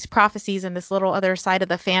there's all these prophecies and this little other side of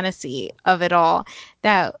the fantasy of it all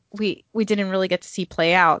that we didn't really get to see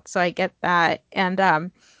play out. So I get that. And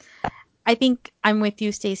I think I'm with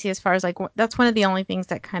you, Stacey, as far as like, that's one of the only things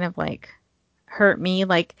that kind of like hurt me.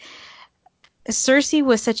 Like, Cersei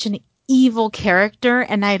was such an evil character,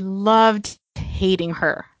 and I loved hating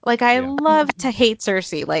her. Like, I Yeah. love to hate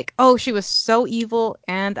Cersei. Like, oh, she was so evil,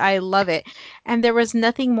 and I love it. And there was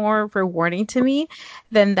nothing more rewarding to me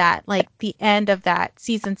than that, like, the end of that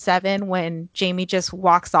season 7, when Jamie just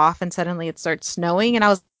walks off and suddenly it starts snowing. And I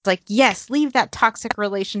was like, yes, leave that toxic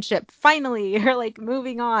relationship. Finally, you're like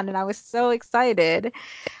moving on. And I was so excited.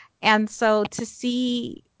 And so to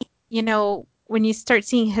see, when you start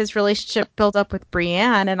seeing his relationship build up with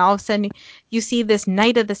Brienne, and all of a sudden you see this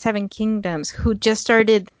Knight of the Seven Kingdoms who just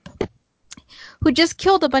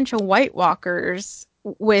killed a bunch of White Walkers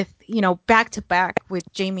with, back to back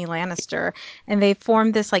with Jamie Lannister, and they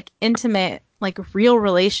formed this like intimate, like real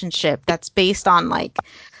relationship that's based on like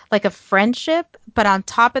a friendship, but on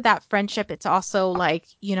top of that friendship, it's also like,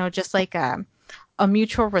 just like a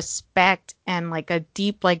mutual respect and like a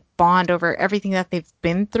deep like bond over everything that they've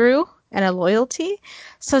been through, and a loyalty.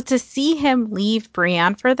 So to see him leave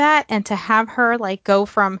Brienne for that, and to have her like go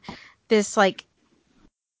from this like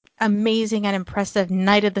amazing and impressive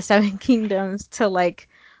Knight of the Seven Kingdoms to like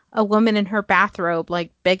a woman in her bathrobe,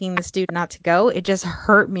 like begging this dude not to go, it just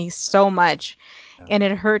hurt me so much. And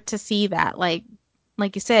it hurt to see that, like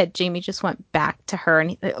you said, Jamie just went back to her,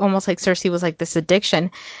 and almost like Cersei was like this addiction.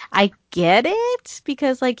 I get it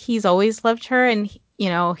because like he's always loved her, and you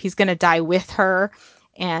know he's gonna die with her,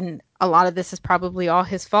 and a lot of this is probably all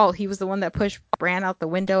his fault. He was the one that pushed Bran out the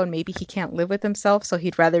window, and maybe he can't live with himself, so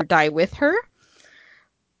he'd rather die with her.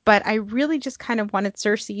 But I really just kind of wanted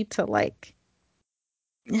Cersei to like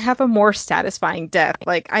have a more satisfying death.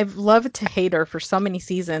 Like I've loved to hate her for so many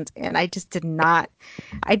seasons, and I just did not.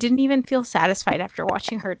 I didn't even feel satisfied after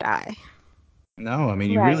watching her die. No, I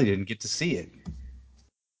mean you really Right. didn't get to see it.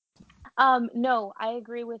 No, I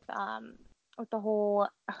agree with the whole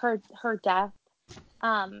her death.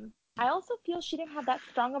 I also feel she didn't have that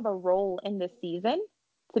strong of a role in this season,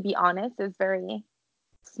 to be honest. It's very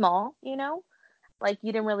small, you know? Like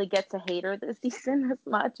you didn't really get to hate her this season as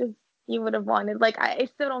much as you would have wanted. Like I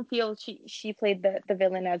still don't feel she played the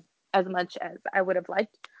villain as much as I would have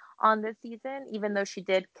liked on this season, even though she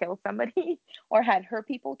did kill somebody or had her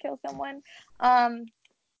people kill someone.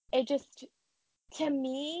 It just, to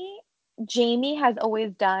me, Jamie has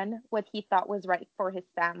always done what he thought was right for his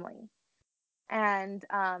family. And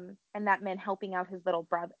that meant helping out his little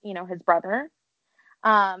brother, his brother.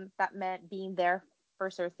 That meant being there for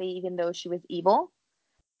Cersei even though she was evil,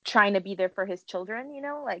 trying to be there for his children,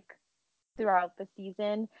 like throughout the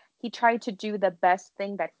season. He tried to do the best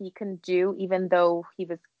thing that he can do, even though he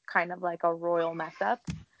was kind of like a royal mess up.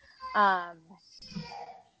 Um,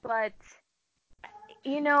 but,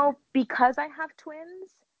 because I have twins,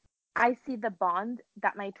 I see the bond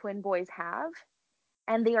that my twin boys have,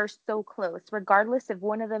 and they are so close. Regardless if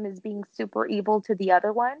one of them is being super evil to the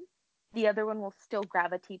other one will still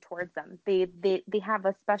gravitate towards them. They have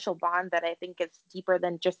a special bond that I think is deeper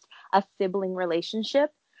than just a sibling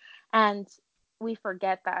relationship. And we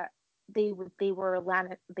forget that they were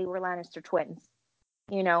Lannister twins.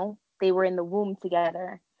 They were in the womb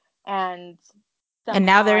together, and And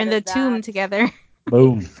now somehow they're out in the of tomb that, together.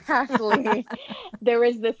 Boom. exactly, there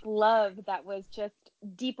was this love that was just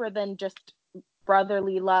deeper than just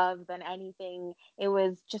brotherly love than anything. It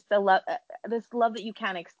was just a love, this love that you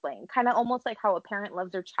can't explain. Kind of almost like how a parent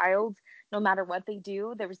loves their child no matter what they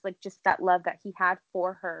do. There was like just that love that he had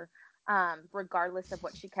for her, regardless of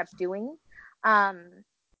what she kept doing. Um,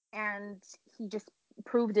 and he just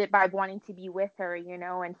proved it by wanting to be with her,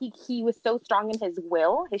 and he was so strong in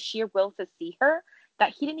his sheer will to see her,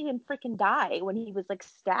 that he didn't even freaking die when he was like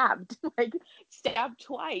stabbed, like stabbed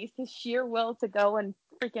twice. His sheer will to go and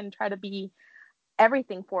freaking try to be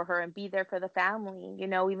everything for her and be there for the family,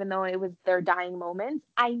 even though it was their dying moments.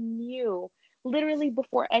 I knew literally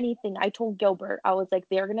before anything, I told Gilbert, I was like,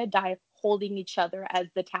 they're going to die holding each other as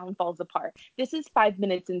the town falls apart. This is 5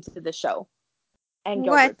 minutes into the show. And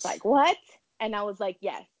Gilbert's What? like, what? And I was like,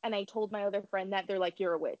 yes. And I told my other friend that. They're like,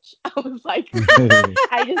 you're a witch. I was like,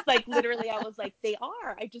 I just like literally, I was like, they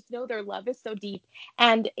are. I just know their love is so deep.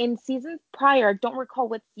 And in seasons prior, I don't recall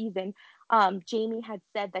what season, Jamie had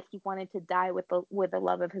said that he wanted to die with the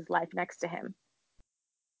love of his life next to him.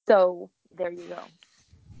 So there you go.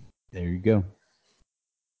 There you go.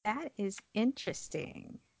 That is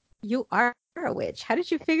interesting. You are a witch. How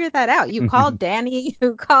did you figure that out? You called Danny.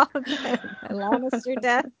 You called Lannister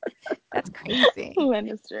death. That's crazy.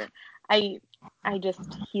 Lannister. I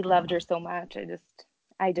just he loved her so much.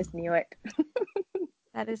 I just knew it.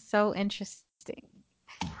 That is so interesting.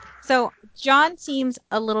 So John seems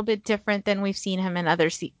a little bit different than we've seen him in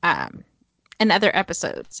in other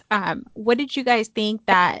episodes. What did you guys think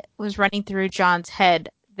that was running through John's head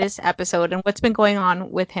this episode, and what's been going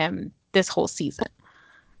on with him this whole season?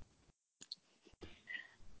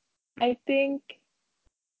 I think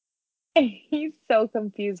he's so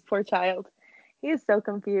confused, poor child. He is so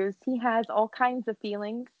confused. He has all kinds of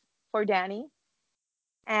feelings for Danny,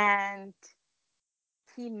 and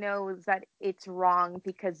he knows that it's wrong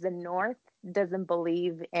because the North doesn't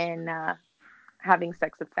believe in having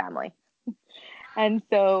sex with family. And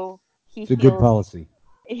so he It's a good feels, policy.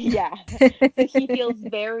 yeah, so he feels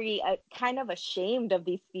very kind of ashamed of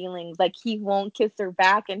these feelings. Like he won't kiss her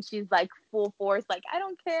back, and she's like full force, like, I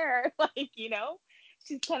don't care. Like,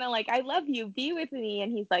 she's kind of like, I love you, be with me.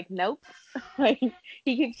 And he's like, nope. Like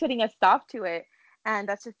he keeps putting a stop to it. And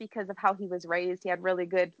that's just because of how he was raised. He had really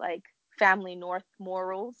good, like, family North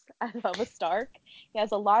morals of a Stark. He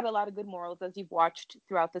has a lot of good morals as you've watched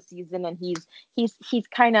throughout the season. And he's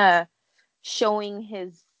kind of showing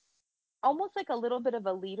his almost like a little bit of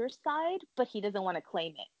a leader side, but he doesn't want to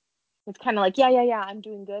claim it. It's kind of like, yeah, I'm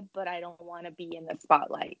doing good, but I don't want to be in the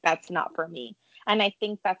spotlight. That's not for me. And I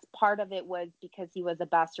think that's part of it was because he was a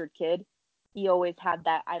bastard kid. He always had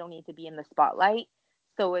that I don't need to be in the spotlight.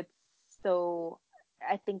 So it's so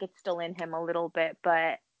I think it's still in him a little bit,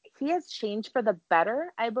 but he has changed for the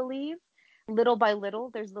better, I believe. Little by little,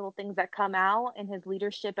 there's little things that come out in his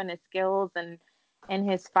leadership and his skills and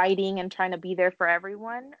his fighting and trying to be there for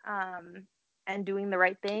everyone, and doing the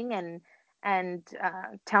right thing and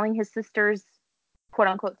telling his sisters, quote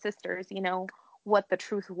unquote sisters, what the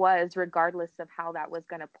truth was, regardless of how that was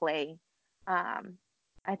going to play.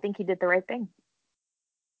 I think he did the right thing.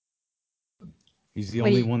 He's the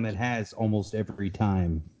only one that has almost every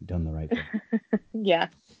time done the right thing. Yeah,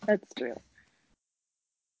 that's true.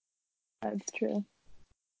 That's true.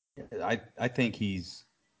 I think he's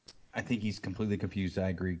completely confused. I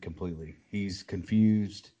agree completely. He's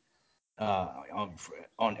confused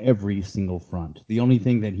on every single front. The only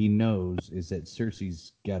thing that he knows is that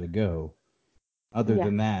Cersei's got to go. Other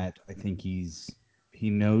than that, I think he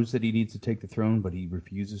knows that he needs to take the throne, but he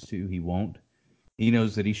refuses to. He won't. He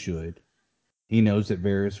knows that he should. He knows that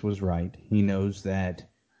Varys was right. He knows that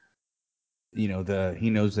he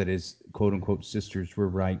knows that his quote unquote sisters were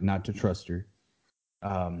right not to trust her.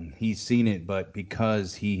 He's seen it, but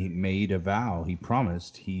because he made a vow, he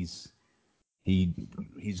promised he's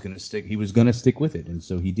gonna stick. He was gonna stick with it, and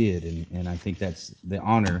so he did. And I think that's the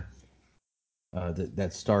honor,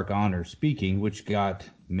 that Stark honor speaking, which got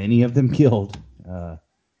many of them killed,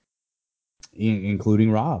 including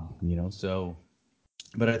Robb. So.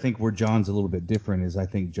 But I think where John's a little bit different is I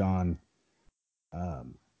think John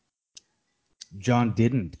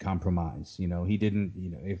didn't compromise. He didn't.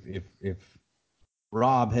 If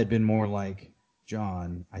Robb had been more like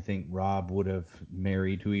John, I think Robb would have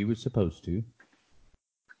married who he was supposed to,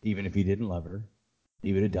 even if he didn't love her.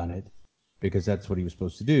 He would have done it because that's what he was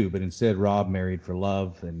supposed to do. But instead, Robb married for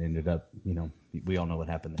love and ended up, we all know what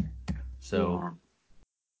happened there. So.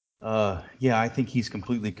 Yeah. I think he's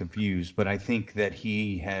completely confused, but I think that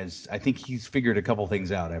he's figured a couple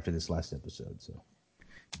things out after this last episode. So.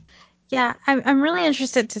 Yeah, I'm really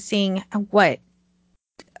interested to seeing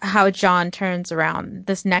how John turns around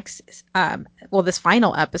this next, this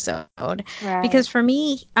final episode. Right. Because for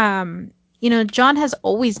me, John has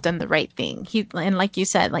always done the right thing. And like you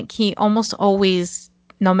said, like he almost always,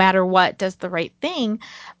 no matter what, does the right thing.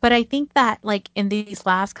 But I think that like in these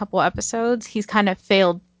last couple episodes, he's kind of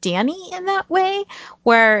failed Dany in that way,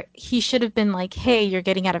 where he should have been like, hey, you're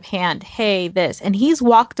getting out of hand. Hey, this. And he's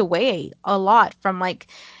walked away a lot from like,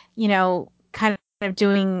 kind of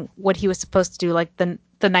doing what he was supposed to do, like the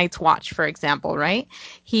Night's Watch, for example, right?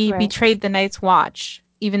 He betrayed the Night's Watch,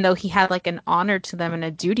 even though he had like an honor to them and a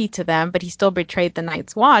duty to them, but he still betrayed the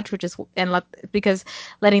Night's Watch, because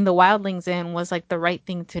letting the wildlings in was like the right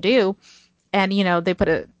thing to do. And,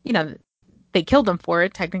 they killed him for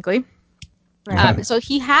it, technically. Right. So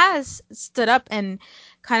he has stood up and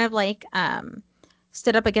kind of like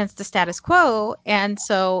stood up against the status quo. And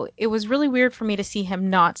so it was really weird for me to see him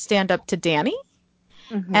not stand up to Dany.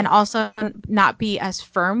 Mm-hmm. And also not be as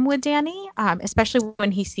firm with Dany, especially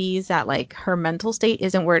when he sees that like her mental state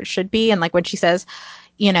isn't where it should be. And like when she says,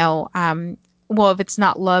 well, if it's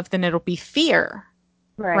not love, then it'll be fear.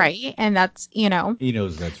 Right. And that's, he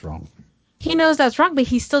knows that's wrong. He knows that's wrong, but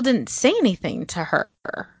he still didn't say anything to her.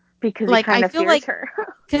 Because like, he kind of fears her.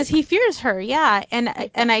 Because he fears her, yeah. And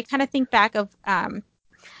I kind of think back of,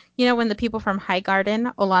 when the people from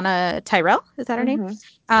Highgarden, Olenna Tyrell, is that her name?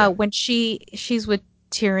 When she's with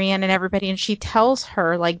Tyrion and everybody, and she tells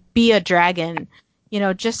her, like, be a dragon,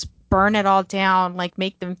 just burn it all down, like,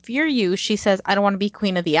 make them fear you. She says, I don't want to be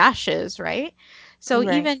queen of the ashes, right? So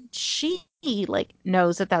even she, like,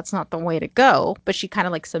 knows that that's not the way to go, but she kind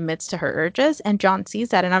of, like, submits to her urges, and Jon sees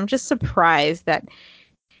that, and I'm just surprised that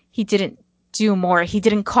he didn't do more. He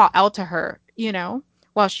didn't call out to her,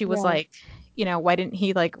 while she was like, why didn't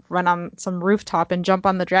he like run on some rooftop and jump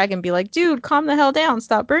on the dragon and be like, dude, calm the hell down,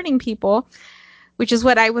 stop burning people, which is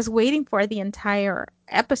what I was waiting for the entire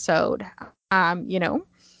episode, and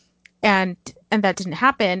that didn't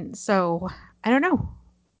happen. So I don't know.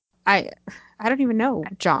 I don't even know,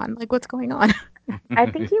 John, like what's going on. I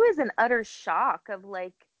think he was in utter shock of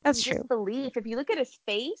like That's true. disbelief. If you look at his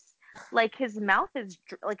face, like his mouth is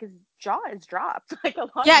like his jaw is dropped. Like a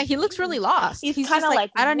lot. Yeah, he looks really lost. He's Kind of of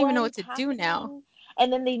like I don't even know what is to do now.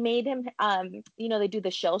 And then they made him, they do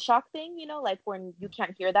the shell shock thing, like when you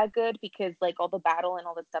can't hear that good because like all the battle and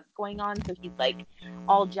all the stuff's going on. So he's like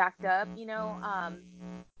all jacked up,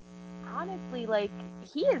 honestly, like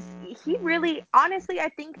he really, honestly, I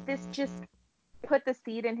think this just put the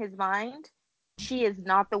seed in his mind. She is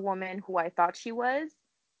not the woman who I thought she was.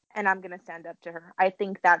 and I'm going to stand up to her. I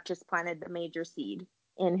think that just planted the major seed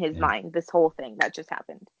in his mind, this whole thing that just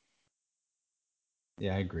happened.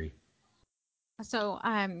 Yeah, I agree. So,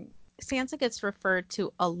 Sansa gets referred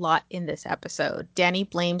to a lot in this episode. Dany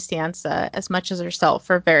blames Sansa as much as herself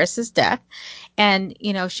for Varys' death. And,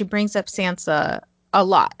 she brings up Sansa a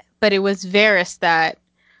lot. But it was Varys that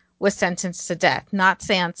was sentenced to death, not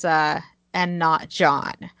Sansa and not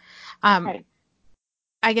Jon. Right.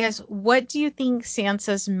 I guess, what do you think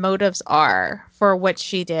Sansa's motives are for what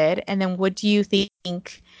she did? And then what do you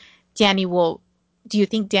think Dany will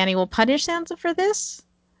punish Sansa for this?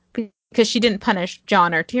 Because she didn't punish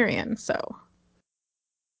Jon or Tyrion, so.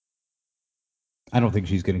 I don't think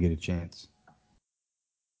she's going to get a chance.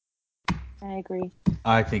 I agree.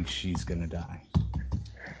 I think she's going to die.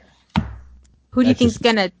 Who do you think's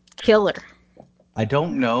going to kill her? I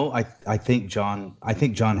don't know. I think Jon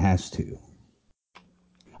has to.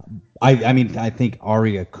 I think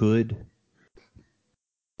Arya could.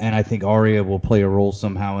 And I think Arya will play a role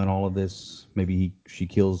somehow in all of this. Maybe she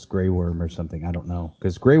kills Grey Worm or something. I don't know,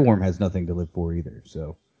 because Grey Worm has nothing to live for either.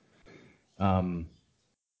 So,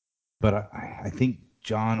 but I think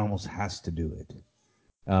Jon almost has to do it.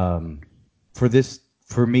 For this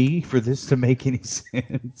to make any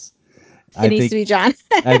sense, It needs to be Jon.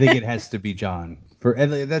 I think it has to be Jon.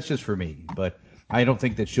 And that's just for me, but I don't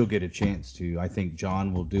think that she'll get a chance to. I think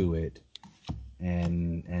Jon will do it.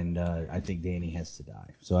 And I think Dany has to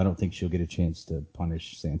die. So I don't think she'll get a chance to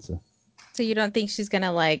punish Sansa. So you don't think she's going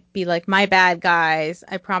to be like, my bad, guys.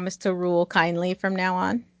 I promise to rule kindly from now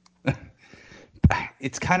on?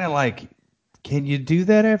 It's kind of like, can you do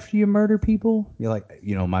that after you murder people? You're like,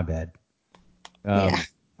 my bad. Yeah.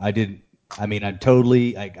 I didn't. I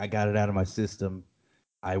got it out of my system.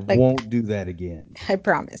 I won't do that again. I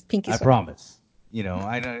promise. Pinky swear. I promise.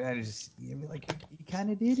 I just, you kind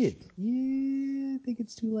of did it. Yeah, I think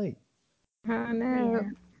it's too late. Oh, no. Yeah.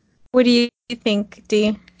 What do you think,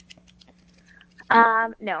 Dee?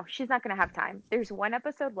 No, she's not going to have time. There's one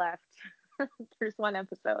episode left. There's one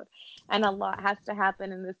episode. And a lot has to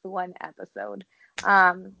happen in this one episode.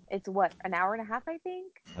 It's what, an hour and a half, I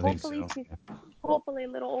think? Hopefully so. Hopefully a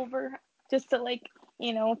little over, just to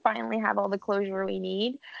finally have all the closure we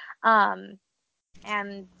need. And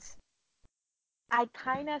I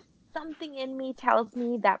something in me tells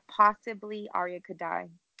me that possibly Arya could die.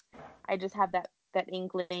 I just have that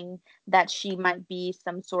inkling that she might be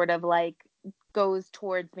some sort of goes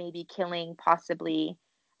towards maybe killing possibly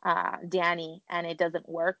Dany, and it doesn't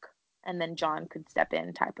work, and then Jon could step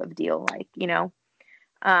in type of deal,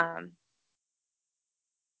 I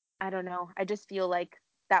don't know. I just feel like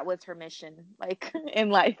that was her mission, in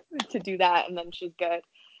life, to do that, and then she's good.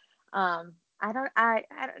 Yeah,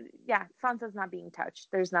 Sansa's not being touched.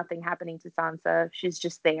 There's nothing happening to Sansa. She's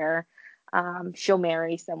just there. She'll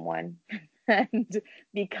marry someone and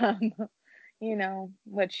become,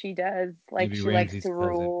 what she does. Maybe she Ramsay's likes to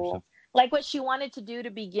rule. What she wanted to do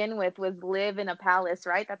to begin with was live in a palace,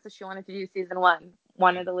 right? That's what she wanted to do season 1.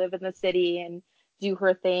 Wanted to live in the city and do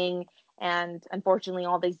her thing. And unfortunately,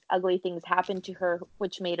 all these ugly things happened to her,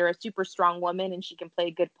 which made her a super strong woman, and she can play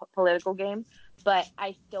a good political game. But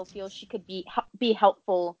I still feel she could be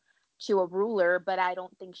helpful to a ruler, but I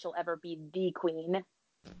don't think she'll ever be the queen.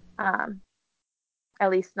 At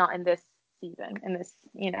least not in this season. In this,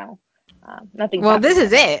 nothing. Well, this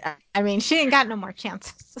is it. I mean, she ain't got no more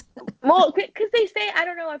chances. Well, because they say, I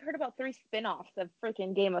don't know. I've heard about 3 spin-offs of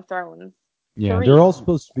freaking Game of Thrones. Yeah, 3. they're all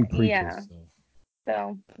supposed to be prequels. Yeah.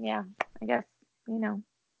 So yeah, I guess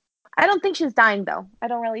I don't think she's dying though. I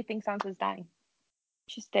don't really think Sansa's dying.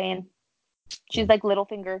 She's staying. She's like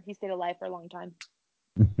Littlefinger. He stayed alive for a long time.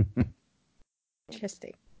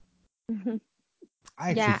 Interesting.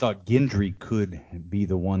 I actually thought Gendry could be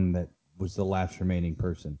the one that was the last remaining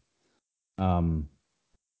person. We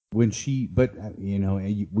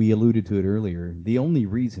alluded to it earlier. The only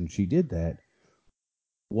reason she did that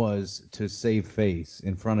was to save face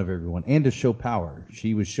in front of everyone and to show power.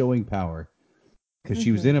 She was showing power because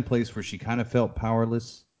she was in a place where she kind of felt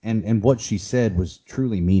powerless, and what she said was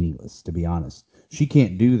truly meaningless, to be honest. She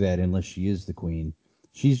can't do that unless she is the queen.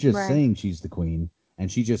 She's just saying she's the queen, and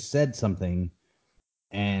she just said something,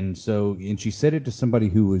 and she said it to somebody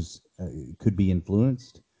who was could be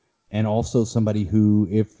influenced, and also somebody who,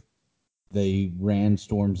 if they ran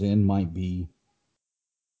Storm's End, might be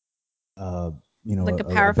a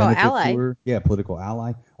powerful ally. Yeah, political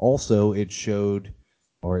ally. Also, it showed,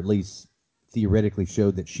 or at least theoretically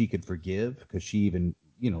showed, that she could forgive, because she even,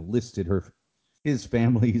 listed his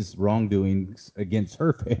family's wrongdoings against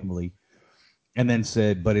her family, and then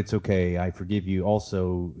said, "But it's okay, I forgive you.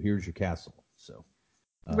 Also, here's your castle." So,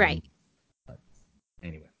 right.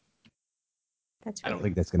 Anyway, That's I don't right.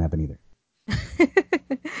 think that's going to happen either.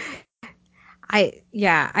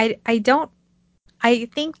 I don't. I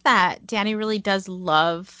think that Danny really does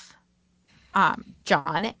love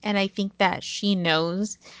John, and I think that she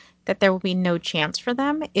knows that there will be no chance for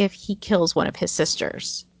them if he kills one of his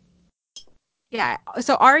sisters. Yeah,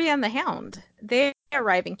 so Arya and the Hound, they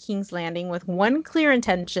arrive in King's Landing with one clear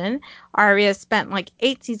intention. Arya spent like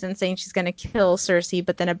 8 seasons saying she's going to kill Cersei,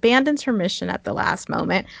 but then abandons her mission at the last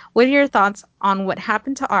moment. What are your thoughts on what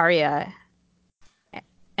happened to Arya,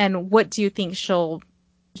 and what do you think she'll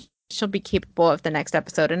be capable of the next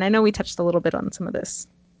episode? And I know we touched a little bit on some of this.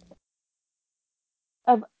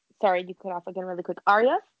 Sorry, you cut off again really quick.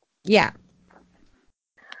 Arya? Yeah.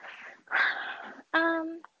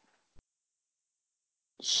 Um,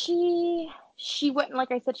 she went,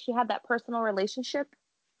 like I said, she had that personal relationship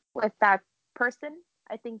with that person.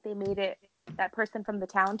 I think they made it that person from the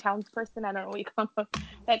townsperson. I don't know what you call them,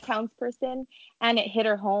 that townsperson, and it hit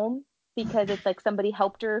her home because it's like somebody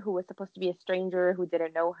helped her who was supposed to be a stranger who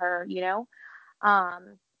didn't know her, you know.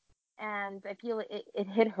 And I feel it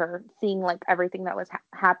hit her seeing like everything that was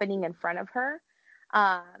happening in front of her,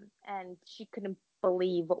 and she couldn't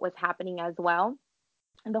believe what was happening as well,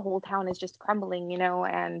 and the whole town is just crumbling, you know,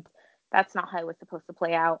 and that's not how it was supposed to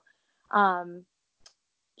play out. Um,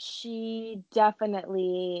 she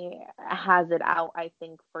definitely has it out, I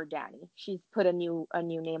think, for Danny. She's put a new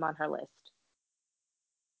name on her list.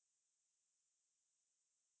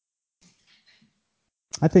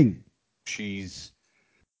 I think she's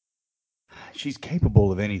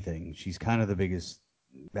capable of anything. She's kind of the biggest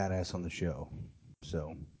badass on the show.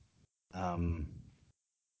 So,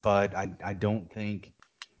 but I don't think.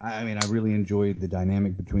 I mean, I really enjoyed the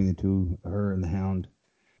dynamic between the two, her and the Hound.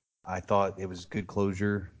 I thought it was good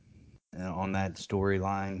closure on that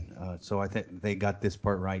storyline. So I think they got this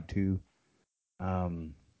part right too.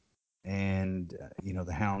 And you know,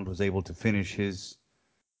 the Hound was able to finish his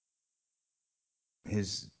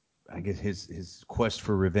I guess his quest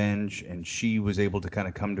for revenge, and she was able to kind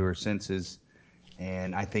of come to her senses.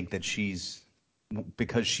 And I think that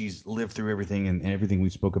because she's lived through everything and everything we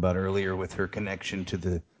spoke about earlier with her connection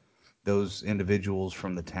to those individuals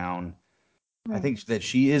from the town. I think that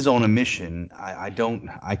she is on a mission. I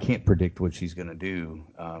can't predict what she's going to do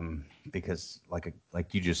because like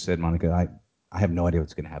you just said, Monica, I have no idea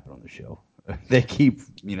what's going to happen on the show. They keep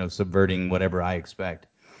subverting whatever I expect.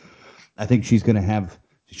 I think she's going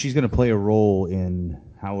to play a role in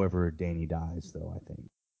however Danny dies, though. I think.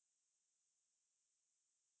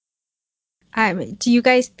 Do you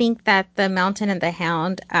guys think that the Mountain and the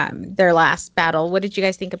Hound, their last battle, what did you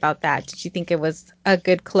guys think about that? Did you think it was a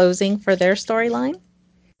good closing for their storyline?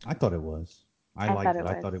 I thought it was. I I liked thought it. it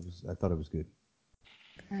I was. thought it was. I thought it was good.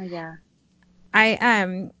 Oh yeah.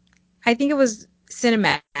 I think it was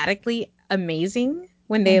cinematically amazing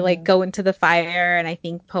when they like go into the fire, and I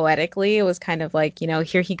think poetically it was kind of like,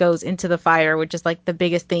 here he goes into the fire, which is like the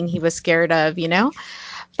biggest thing he was scared of,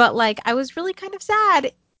 But like I was really kind of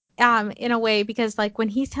sad in a way, because like when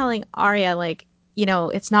he's telling Arya like,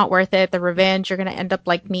 it's not worth it, the revenge, you're going to end up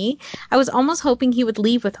like me. I was almost hoping he would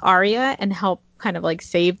leave with Arya and help kind of like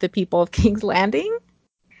save the people of King's Landing.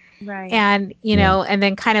 Right. And, and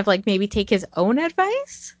then kind of like maybe take his own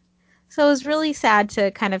advice. So it was really sad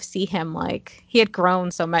to kind of see him like he had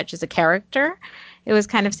grown so much as a character. It was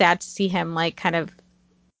kind of sad to see him like kind of,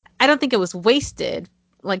 I don't think it was wasted.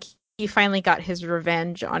 Like he finally got his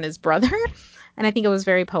revenge on his brother. And I think it was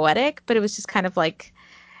very poetic, but it was just kind of like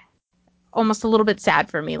almost a little bit sad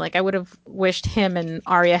for me. Like I would have wished him and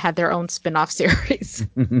Arya had their own spin-off series.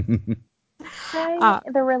 Right.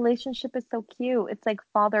 The relationship is so cute. It's like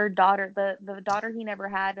father daughter, the daughter he never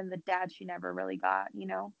had and the dad she never really got,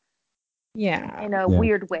 Yeah. in a Yeah.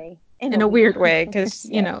 weird way. In a weird way, because,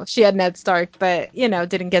 Yes. she had Ned Stark, but,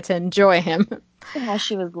 didn't get to enjoy him. Yeah,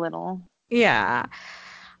 she was little. Yeah.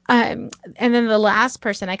 And then the last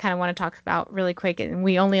person I kind of want to talk about really quick, and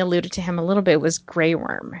we only alluded to him a little bit, was Grey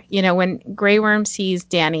Worm. When Grey Worm sees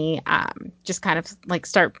Danny just kind of like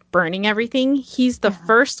start burning everything, he's the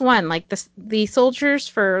first one. Like the soldiers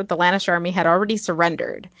for the Lannister army had already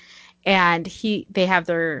surrendered, and they have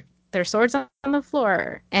their swords on the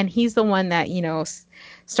floor, and he's the one that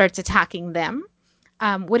starts attacking them.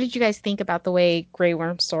 What did you guys think about the way Grey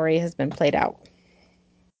Worm's story has been played out?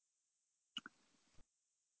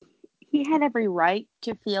 He had every right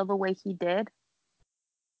to feel the way he did.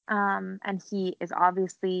 And he is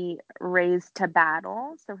obviously raised to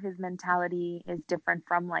battle, so his mentality is different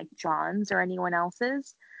from like John's or anyone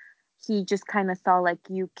else's. He just kind of saw like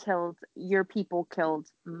your people killed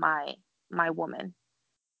my woman,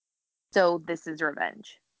 so this is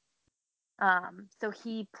revenge. So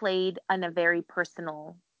he played in a very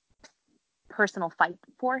personal fight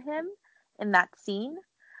for him in that scene.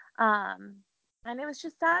 Um, and it was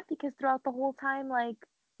just sad because throughout the whole time, like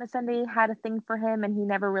Missandei had a thing for him and he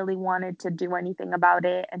never really wanted to do anything about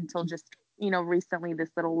it until just, recently this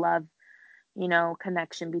little love,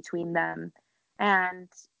 connection between them. And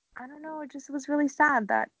I don't know, it just was really sad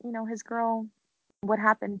that, his girl, what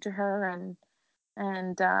happened to her,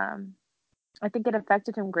 and I think it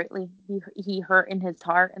affected him greatly. He hurt in his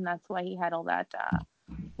heart, and that's why he had all that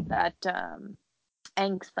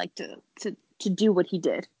angst, like to do what he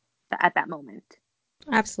did at that moment.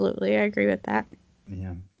 Absolutely, I agree with that.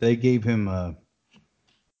 Yeah, they gave him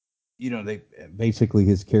they basically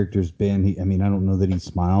his character's been. I mean, I don't know that he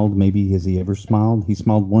smiled. Maybe has he ever smiled? He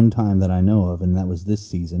smiled one time that I know of, and that was this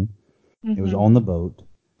season. Mm-hmm. It was on the boat.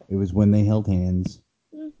 It was when they held hands.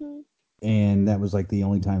 Mm-hmm. And that was like the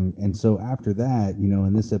only time. And so after that,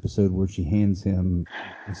 in this episode where she hands him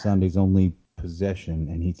Missandei's only possession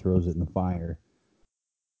and he throws it in the fire,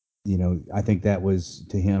 I think that was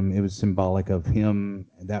to him, it was symbolic of him,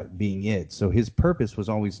 that being it. So his purpose was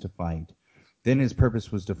always to fight. Then his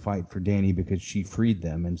purpose was to fight for Dany because she freed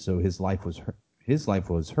them. And so his life was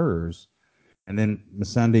hers. And then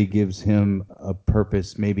Missandei gives him a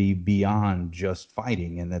purpose maybe beyond just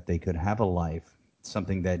fighting, and that they could have a life,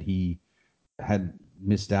 something that he had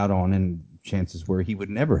missed out on and chances where he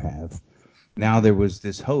would never have. Now there was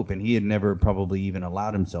this hope, and he had never probably even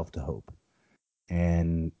allowed himself to hope.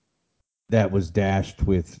 And that was dashed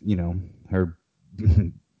with, her,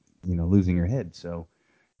 losing her head. So,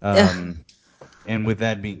 and with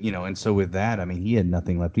that being, and so with that, I mean, he had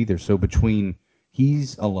nothing left either. So between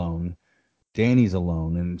he's alone, Dany's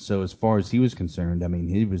alone, and so as far as he was concerned, I mean,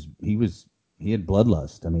 he had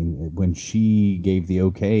bloodlust. I mean, when she gave the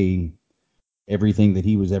okay, everything that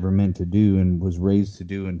he was ever meant to do and was raised to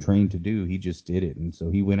do and trained to do, he just did it. And so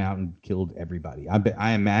he went out and killed everybody.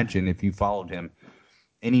 I imagine if you followed him,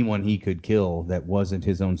 anyone he could kill that wasn't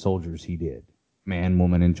his own soldiers, he did. Man,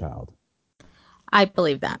 woman, and child. I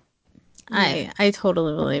believe that. Yeah. I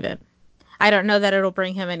totally believe it. I don't know that it'll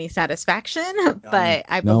bring him any satisfaction, but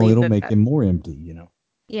I believe it'll make him more empty,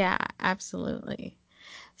 Yeah, absolutely.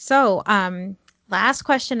 So, last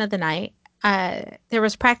question of the night. There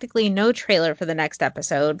was practically no trailer for the next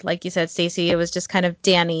episode. Like you said, Stacey, it was just kind of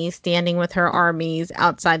Dany standing with her armies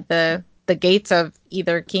outside the gates of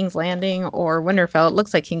either King's Landing or Winterfell. It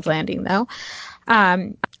looks like King's Landing, though.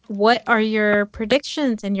 What are your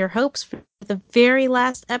predictions and your hopes for the very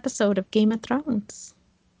last episode of Game of Thrones?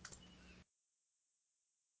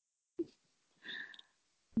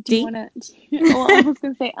 Do you want to? Well, I was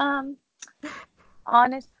gonna say,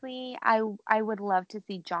 honestly, I would love to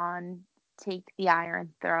see Jon take the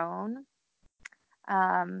Iron Throne.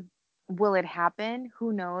 Will it happen?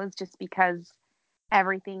 Who knows? Just because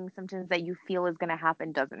everything sometimes that you feel is going to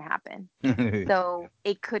happen doesn't happen. So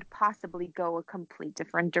it could possibly go a complete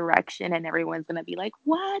different direction and everyone's going to be like,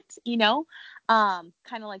 what?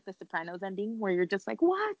 Kind of like the Sopranos ending where you're just like,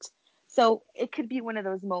 what? So it could be one of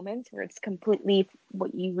those moments where it's completely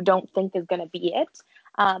what you don't think is going to be it.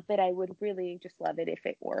 But I would really just love it if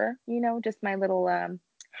it were, just my little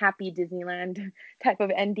happy Disneyland type of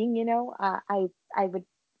ending, I would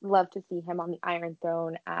love to see him on the Iron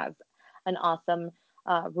Throne as an awesome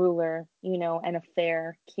ruler, and a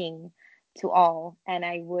fair king to all. And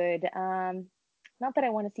I would, not that I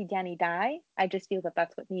want to see Dany die, I just feel that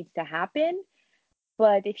that's what needs to happen.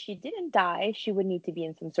 But if she didn't die, she would need to be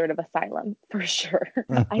in some sort of asylum for sure.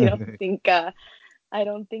 I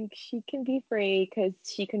don't think she can be free because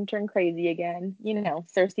she can turn crazy again.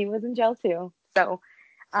 Cersei was in jail too. So,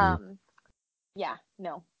 yeah,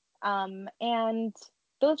 no. And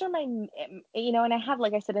those are my, and I have,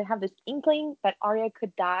 like I said, I have this inkling that Arya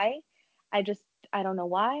could die. I don't know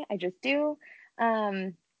why. I just do.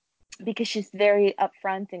 Because she's very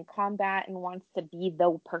upfront in combat and wants to be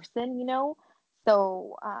the person,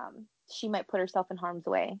 So she might put herself in harm's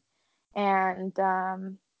way. And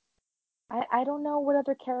I don't know what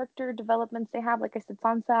other character developments they have. Like I said,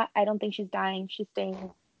 Sansa, I don't think she's dying. She's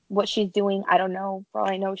staying. What she's doing, I don't know. For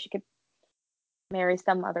all I know, she could marry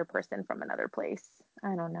some other person from another place.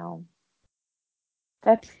 I don't know.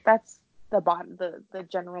 That's the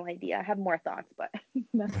general idea. I have more thoughts, but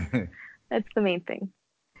that's the main thing.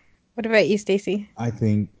 What about you, Stacey? I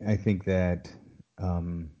think that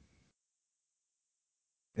in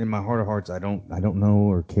my heart of hearts, I don't know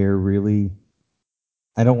or care really.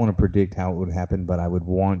 I don't want to predict how it would happen, but I would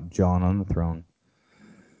want Jon on the throne.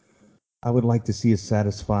 I would like to see a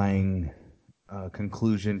satisfying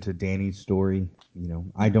conclusion to Dany's story.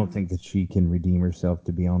 I don't think that she can redeem herself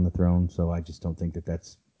to be on the throne, so I just don't think that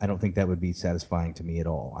that's I don't think that would be satisfying to me at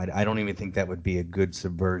all. I don't even think that would be a good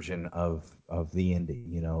subversion of the ending.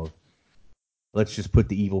 You know, let's just put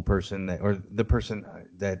the evil person that, or the person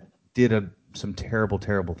that did some terrible,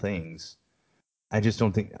 terrible things. I just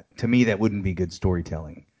don't think, to me, that wouldn't be good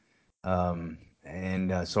storytelling.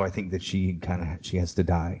 And so I think that she has to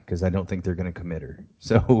die, because I don't think they're going to commit her.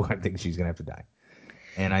 So I think she's going to have to die.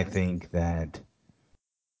 And I think that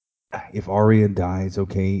if Arya dies,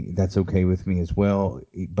 okay, that's okay with me as well.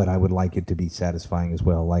 But I would like it to be satisfying as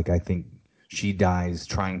well. Like, I think she dies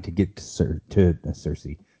trying to get to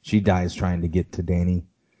Cersei. She dies trying to get to Dany.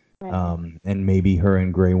 Right. And maybe her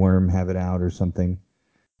and Grey Worm have it out or something.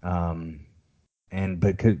 And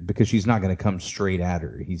because she's not going to come straight at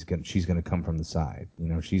her, she's going to come from the side. You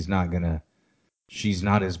know, she's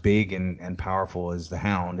not as big and powerful as the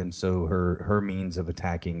Hound, and so her means of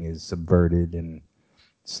attacking is subverted and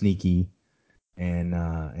sneaky,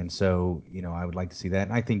 and so, you know, I would like to see that.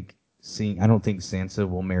 And I don't think Sansa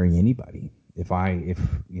will marry anybody. If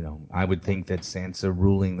you know, I would think that Sansa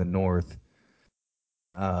ruling the North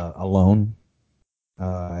alone,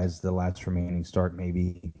 as the last remaining Stark,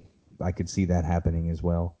 maybe I could see that happening as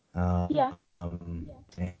well. Yeah.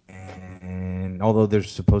 And although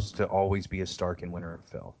there's supposed to always be a Stark in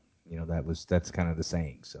Winterfell, you know, that's kind of the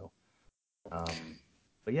saying. So,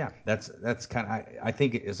 but yeah, that's kind of, I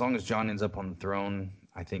think as long as Jon ends up on the throne,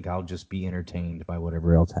 I think I'll just be entertained by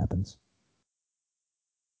whatever else happens.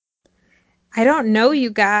 I don't know, you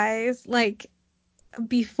guys. Like,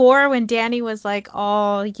 before, when Dany was like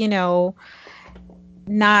all, you know,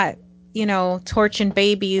 not, you know, torching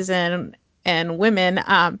babies and women,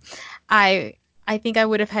 I think I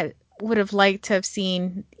would have liked to have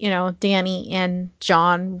seen, you know, Dany and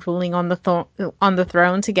Jon ruling on the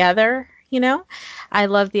throne together. You know, I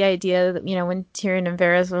love the idea that, you know, when Tyrion and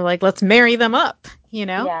Varys were like, let's marry them up, you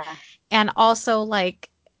know, Yeah. and also, like,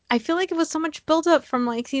 I feel like it was so much build up from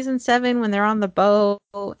like season 7 when they're on the boat,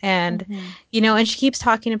 and Mhm. you know, and she keeps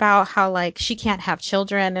talking about how like she can't have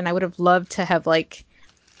children, and I would have loved to have, like,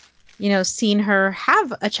 you know, seen her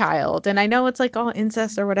have a child. And I know it's like all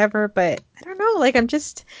incest or whatever, but I don't know, like,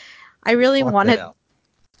 I really Block that wanted, out.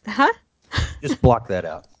 huh? Just block that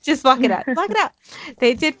out. Just block it out. Block it out.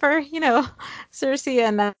 They did for, you know, Cersei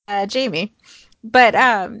and Jamie. But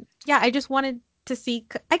yeah, I just wanted to see,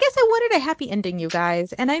 I guess I wanted a happy ending, you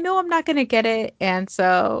guys. And I know I'm not going to get it. And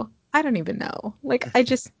so I don't even know. Like, I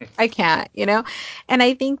can't, you know? And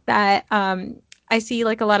I think that I see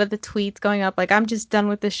like a lot of the tweets going up, like, I'm just done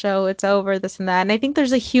with the show. It's over, this and that. And I think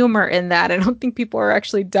there's a humor in that. I don't think people are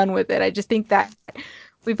actually done with it. I just think that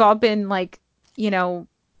we've all been, like, you know,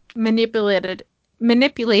 manipulated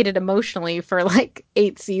emotionally for like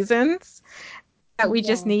 8 seasons, that we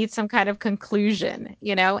just Yeah. need some kind of conclusion,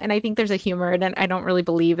 you know? And I think there's a humor in it. I don't really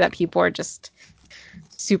believe that people are just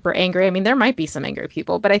super angry. I mean, there might be some angry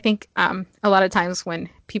people, but I think a lot of times when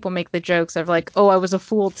people make the jokes of like, oh, I was a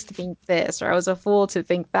fool to think this, or I was a fool to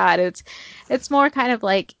think that, it's more kind of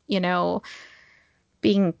like, you know,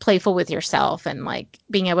 being playful with yourself and like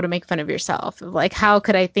being able to make fun of yourself. Like, how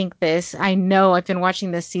could I think this? I know I've been watching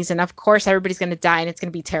this season. Of course, everybody's going to die and it's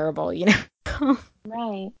going to be terrible, you know?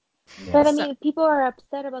 Right. Yeah. But I So, mean, people are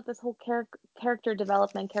upset about this whole character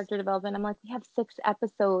development, character development. I'm like, we have 6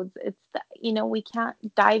 episodes. You know, we can't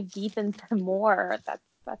dive deep into more.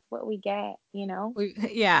 That's what we get, you know?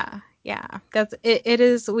 yeah, that's it. It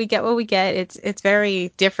is. We get what we get. It's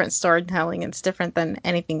very different storytelling. It's different than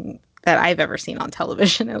anything that I've ever seen on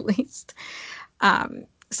television, at least.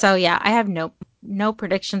 So yeah, I have no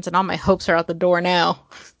predictions, and all my hopes are out the door now.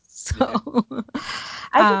 So,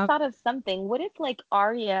 I just um, thought of something. What if, like,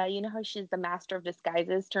 Arya, you know how she's the master of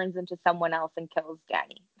disguises, turns into someone else and kills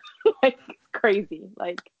Dany? Like, it's crazy.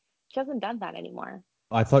 Like, she hasn't done that anymore.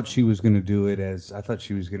 I thought she was going to do it as I thought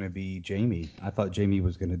she was going to be Jamie. I thought Jamie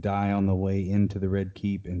was going to die on the way into the Red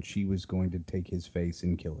Keep, and she was going to take his face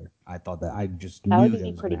and kill her. I thought that. I just That would knew that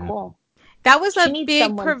be was going pretty to happen. cool. that was She a needs big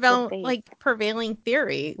someone to face. prevailing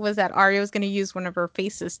theory, was that Arya was going to use one of her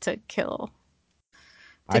faces I to kill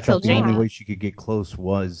thought the only Jamie. Yeah, way she could get close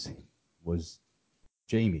was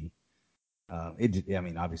Jamie. I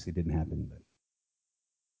mean, obviously, didn't happen, but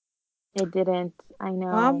it didn't. I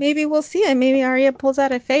Well, know. maybe we'll see it. Maybe Arya pulls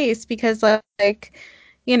out a face because, like,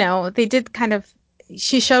 you know, they did kind of.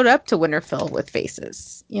 She showed up to Winterfell with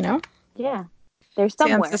faces, you know? Yeah, they're Sansa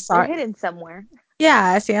somewhere. They're saw hidden somewhere.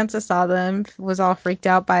 Yeah, Sansa saw them, was all freaked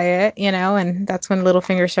out by it, you know, and that's when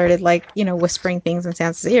Littlefinger started, like, you know, whispering things in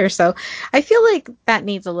Sansa's ear. So I feel like that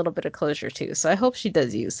needs a little bit of closure too. So I hope she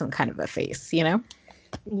does use some kind of a face, you know?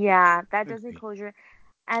 Yeah, that could doesn't be. closure.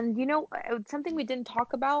 And something we didn't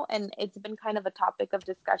talk about, and it's been kind of a topic of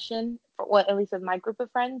discussion for what, at least with my group of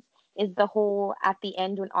friends, is the whole at the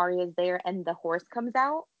end when Arya is there and the horse comes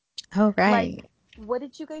out. Oh, Like, right. what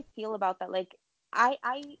did you guys feel about that? Like,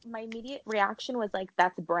 my immediate reaction was like,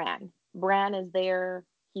 that's Bran. Bran is there.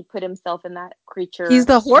 He put himself in that He's creature.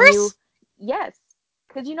 the He knew, horse? yes,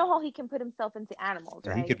 because you know how he can put himself into animals,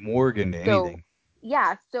 Yeah, he right? could morgue into So anything.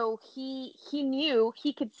 yeah, so he knew,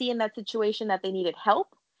 he could see in that situation that they needed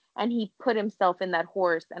help, and he put himself in that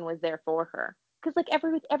horse and was there for her. Because like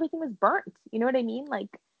everything was burnt. You know what I mean? Like,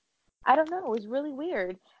 I don't know. It was really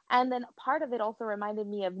weird. And then part of it also reminded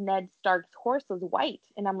me of Ned Stark's horse was white.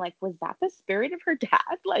 And I'm like, was that the spirit of her dad?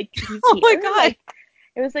 Like, he's Oh my here? God. Like,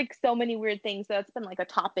 it was like so many weird things. So that's been like a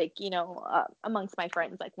topic, amongst my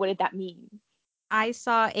friends. Like, what did that mean? I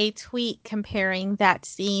saw a tweet comparing that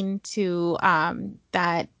scene to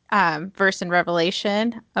that verse in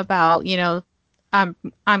Revelation about, I'm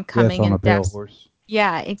Death coming on a and pale death's, horse.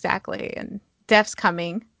 yeah, exactly. And death's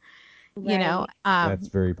coming, Right. That's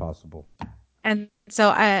very possible. and so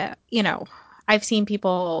I've seen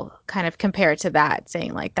people kind of compare it to that,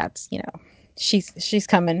 saying like that's, she's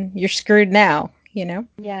coming, you're screwed now.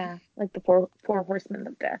 Yeah. Like the four horsemen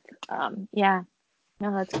of death. Yeah.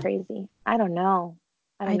 No, that's crazy. I don't know.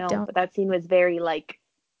 I don't I know. don't. But that scene was very like,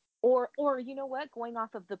 or you know what? Going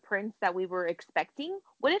off of the prince that we were expecting,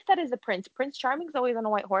 what if that is a prince? Prince Charming's always on a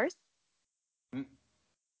white horse.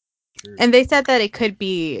 Sure. And they said that it could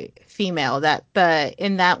be female, that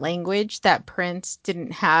in that language that Prince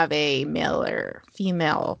didn't have a male or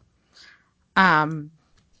female um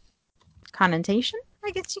connotation,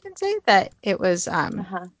 I guess you can say, that it was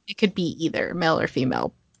Uh-huh. it could be either male or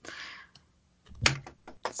female.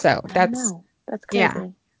 So I don't that's, know. That's yeah.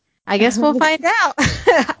 crazy. I guess we'll find out.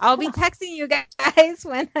 I'll be texting you guys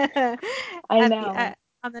when I at the know.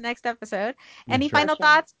 on the next episode. Yeah, Any sure. final For sure.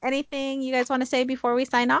 thoughts? Anything you guys want to say before we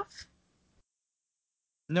sign off?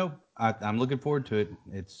 No, I'm looking forward to it.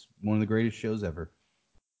 It's one of the greatest shows ever.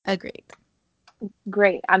 Agreed.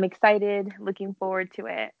 Great. I'm excited. Looking forward to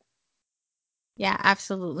it. Yeah,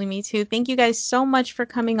 absolutely. Me too. Thank you guys so much for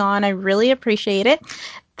coming on. I really appreciate it.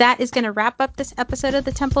 That is going to wrap up this episode of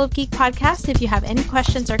the Temple of Geek podcast. If you have any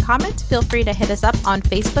questions or comments, feel free to hit us up on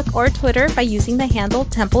Facebook or Twitter by using the handle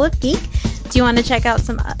Temple of Geek. Do you want to check out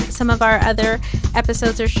some of our other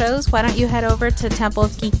episodes or shows? Why don't you head over to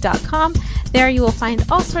templeofgeek.com. There you will find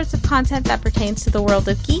all sorts of content that pertains to the world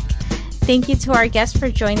of geek. Thank you to our guest for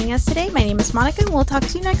joining us today. My name is Monica, and we'll talk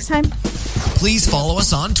to you next time. Please follow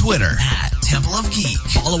us on Twitter at Temple of Geek.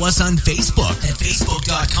 Follow us on Facebook at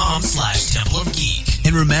facebook.com/Temple of Geek.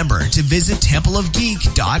 And remember to visit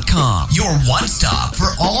templeofgeek.com, your one stop for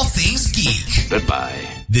all things geek. Goodbye.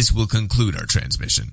 This will conclude our transmission.